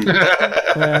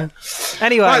 Yeah.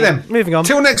 Anyway, Right then. moving on.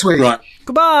 Till next week. Right.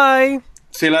 Goodbye.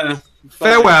 See you later. Bye.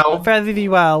 Farewell. Fare thee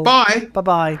well. Bye.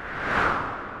 Bye-bye.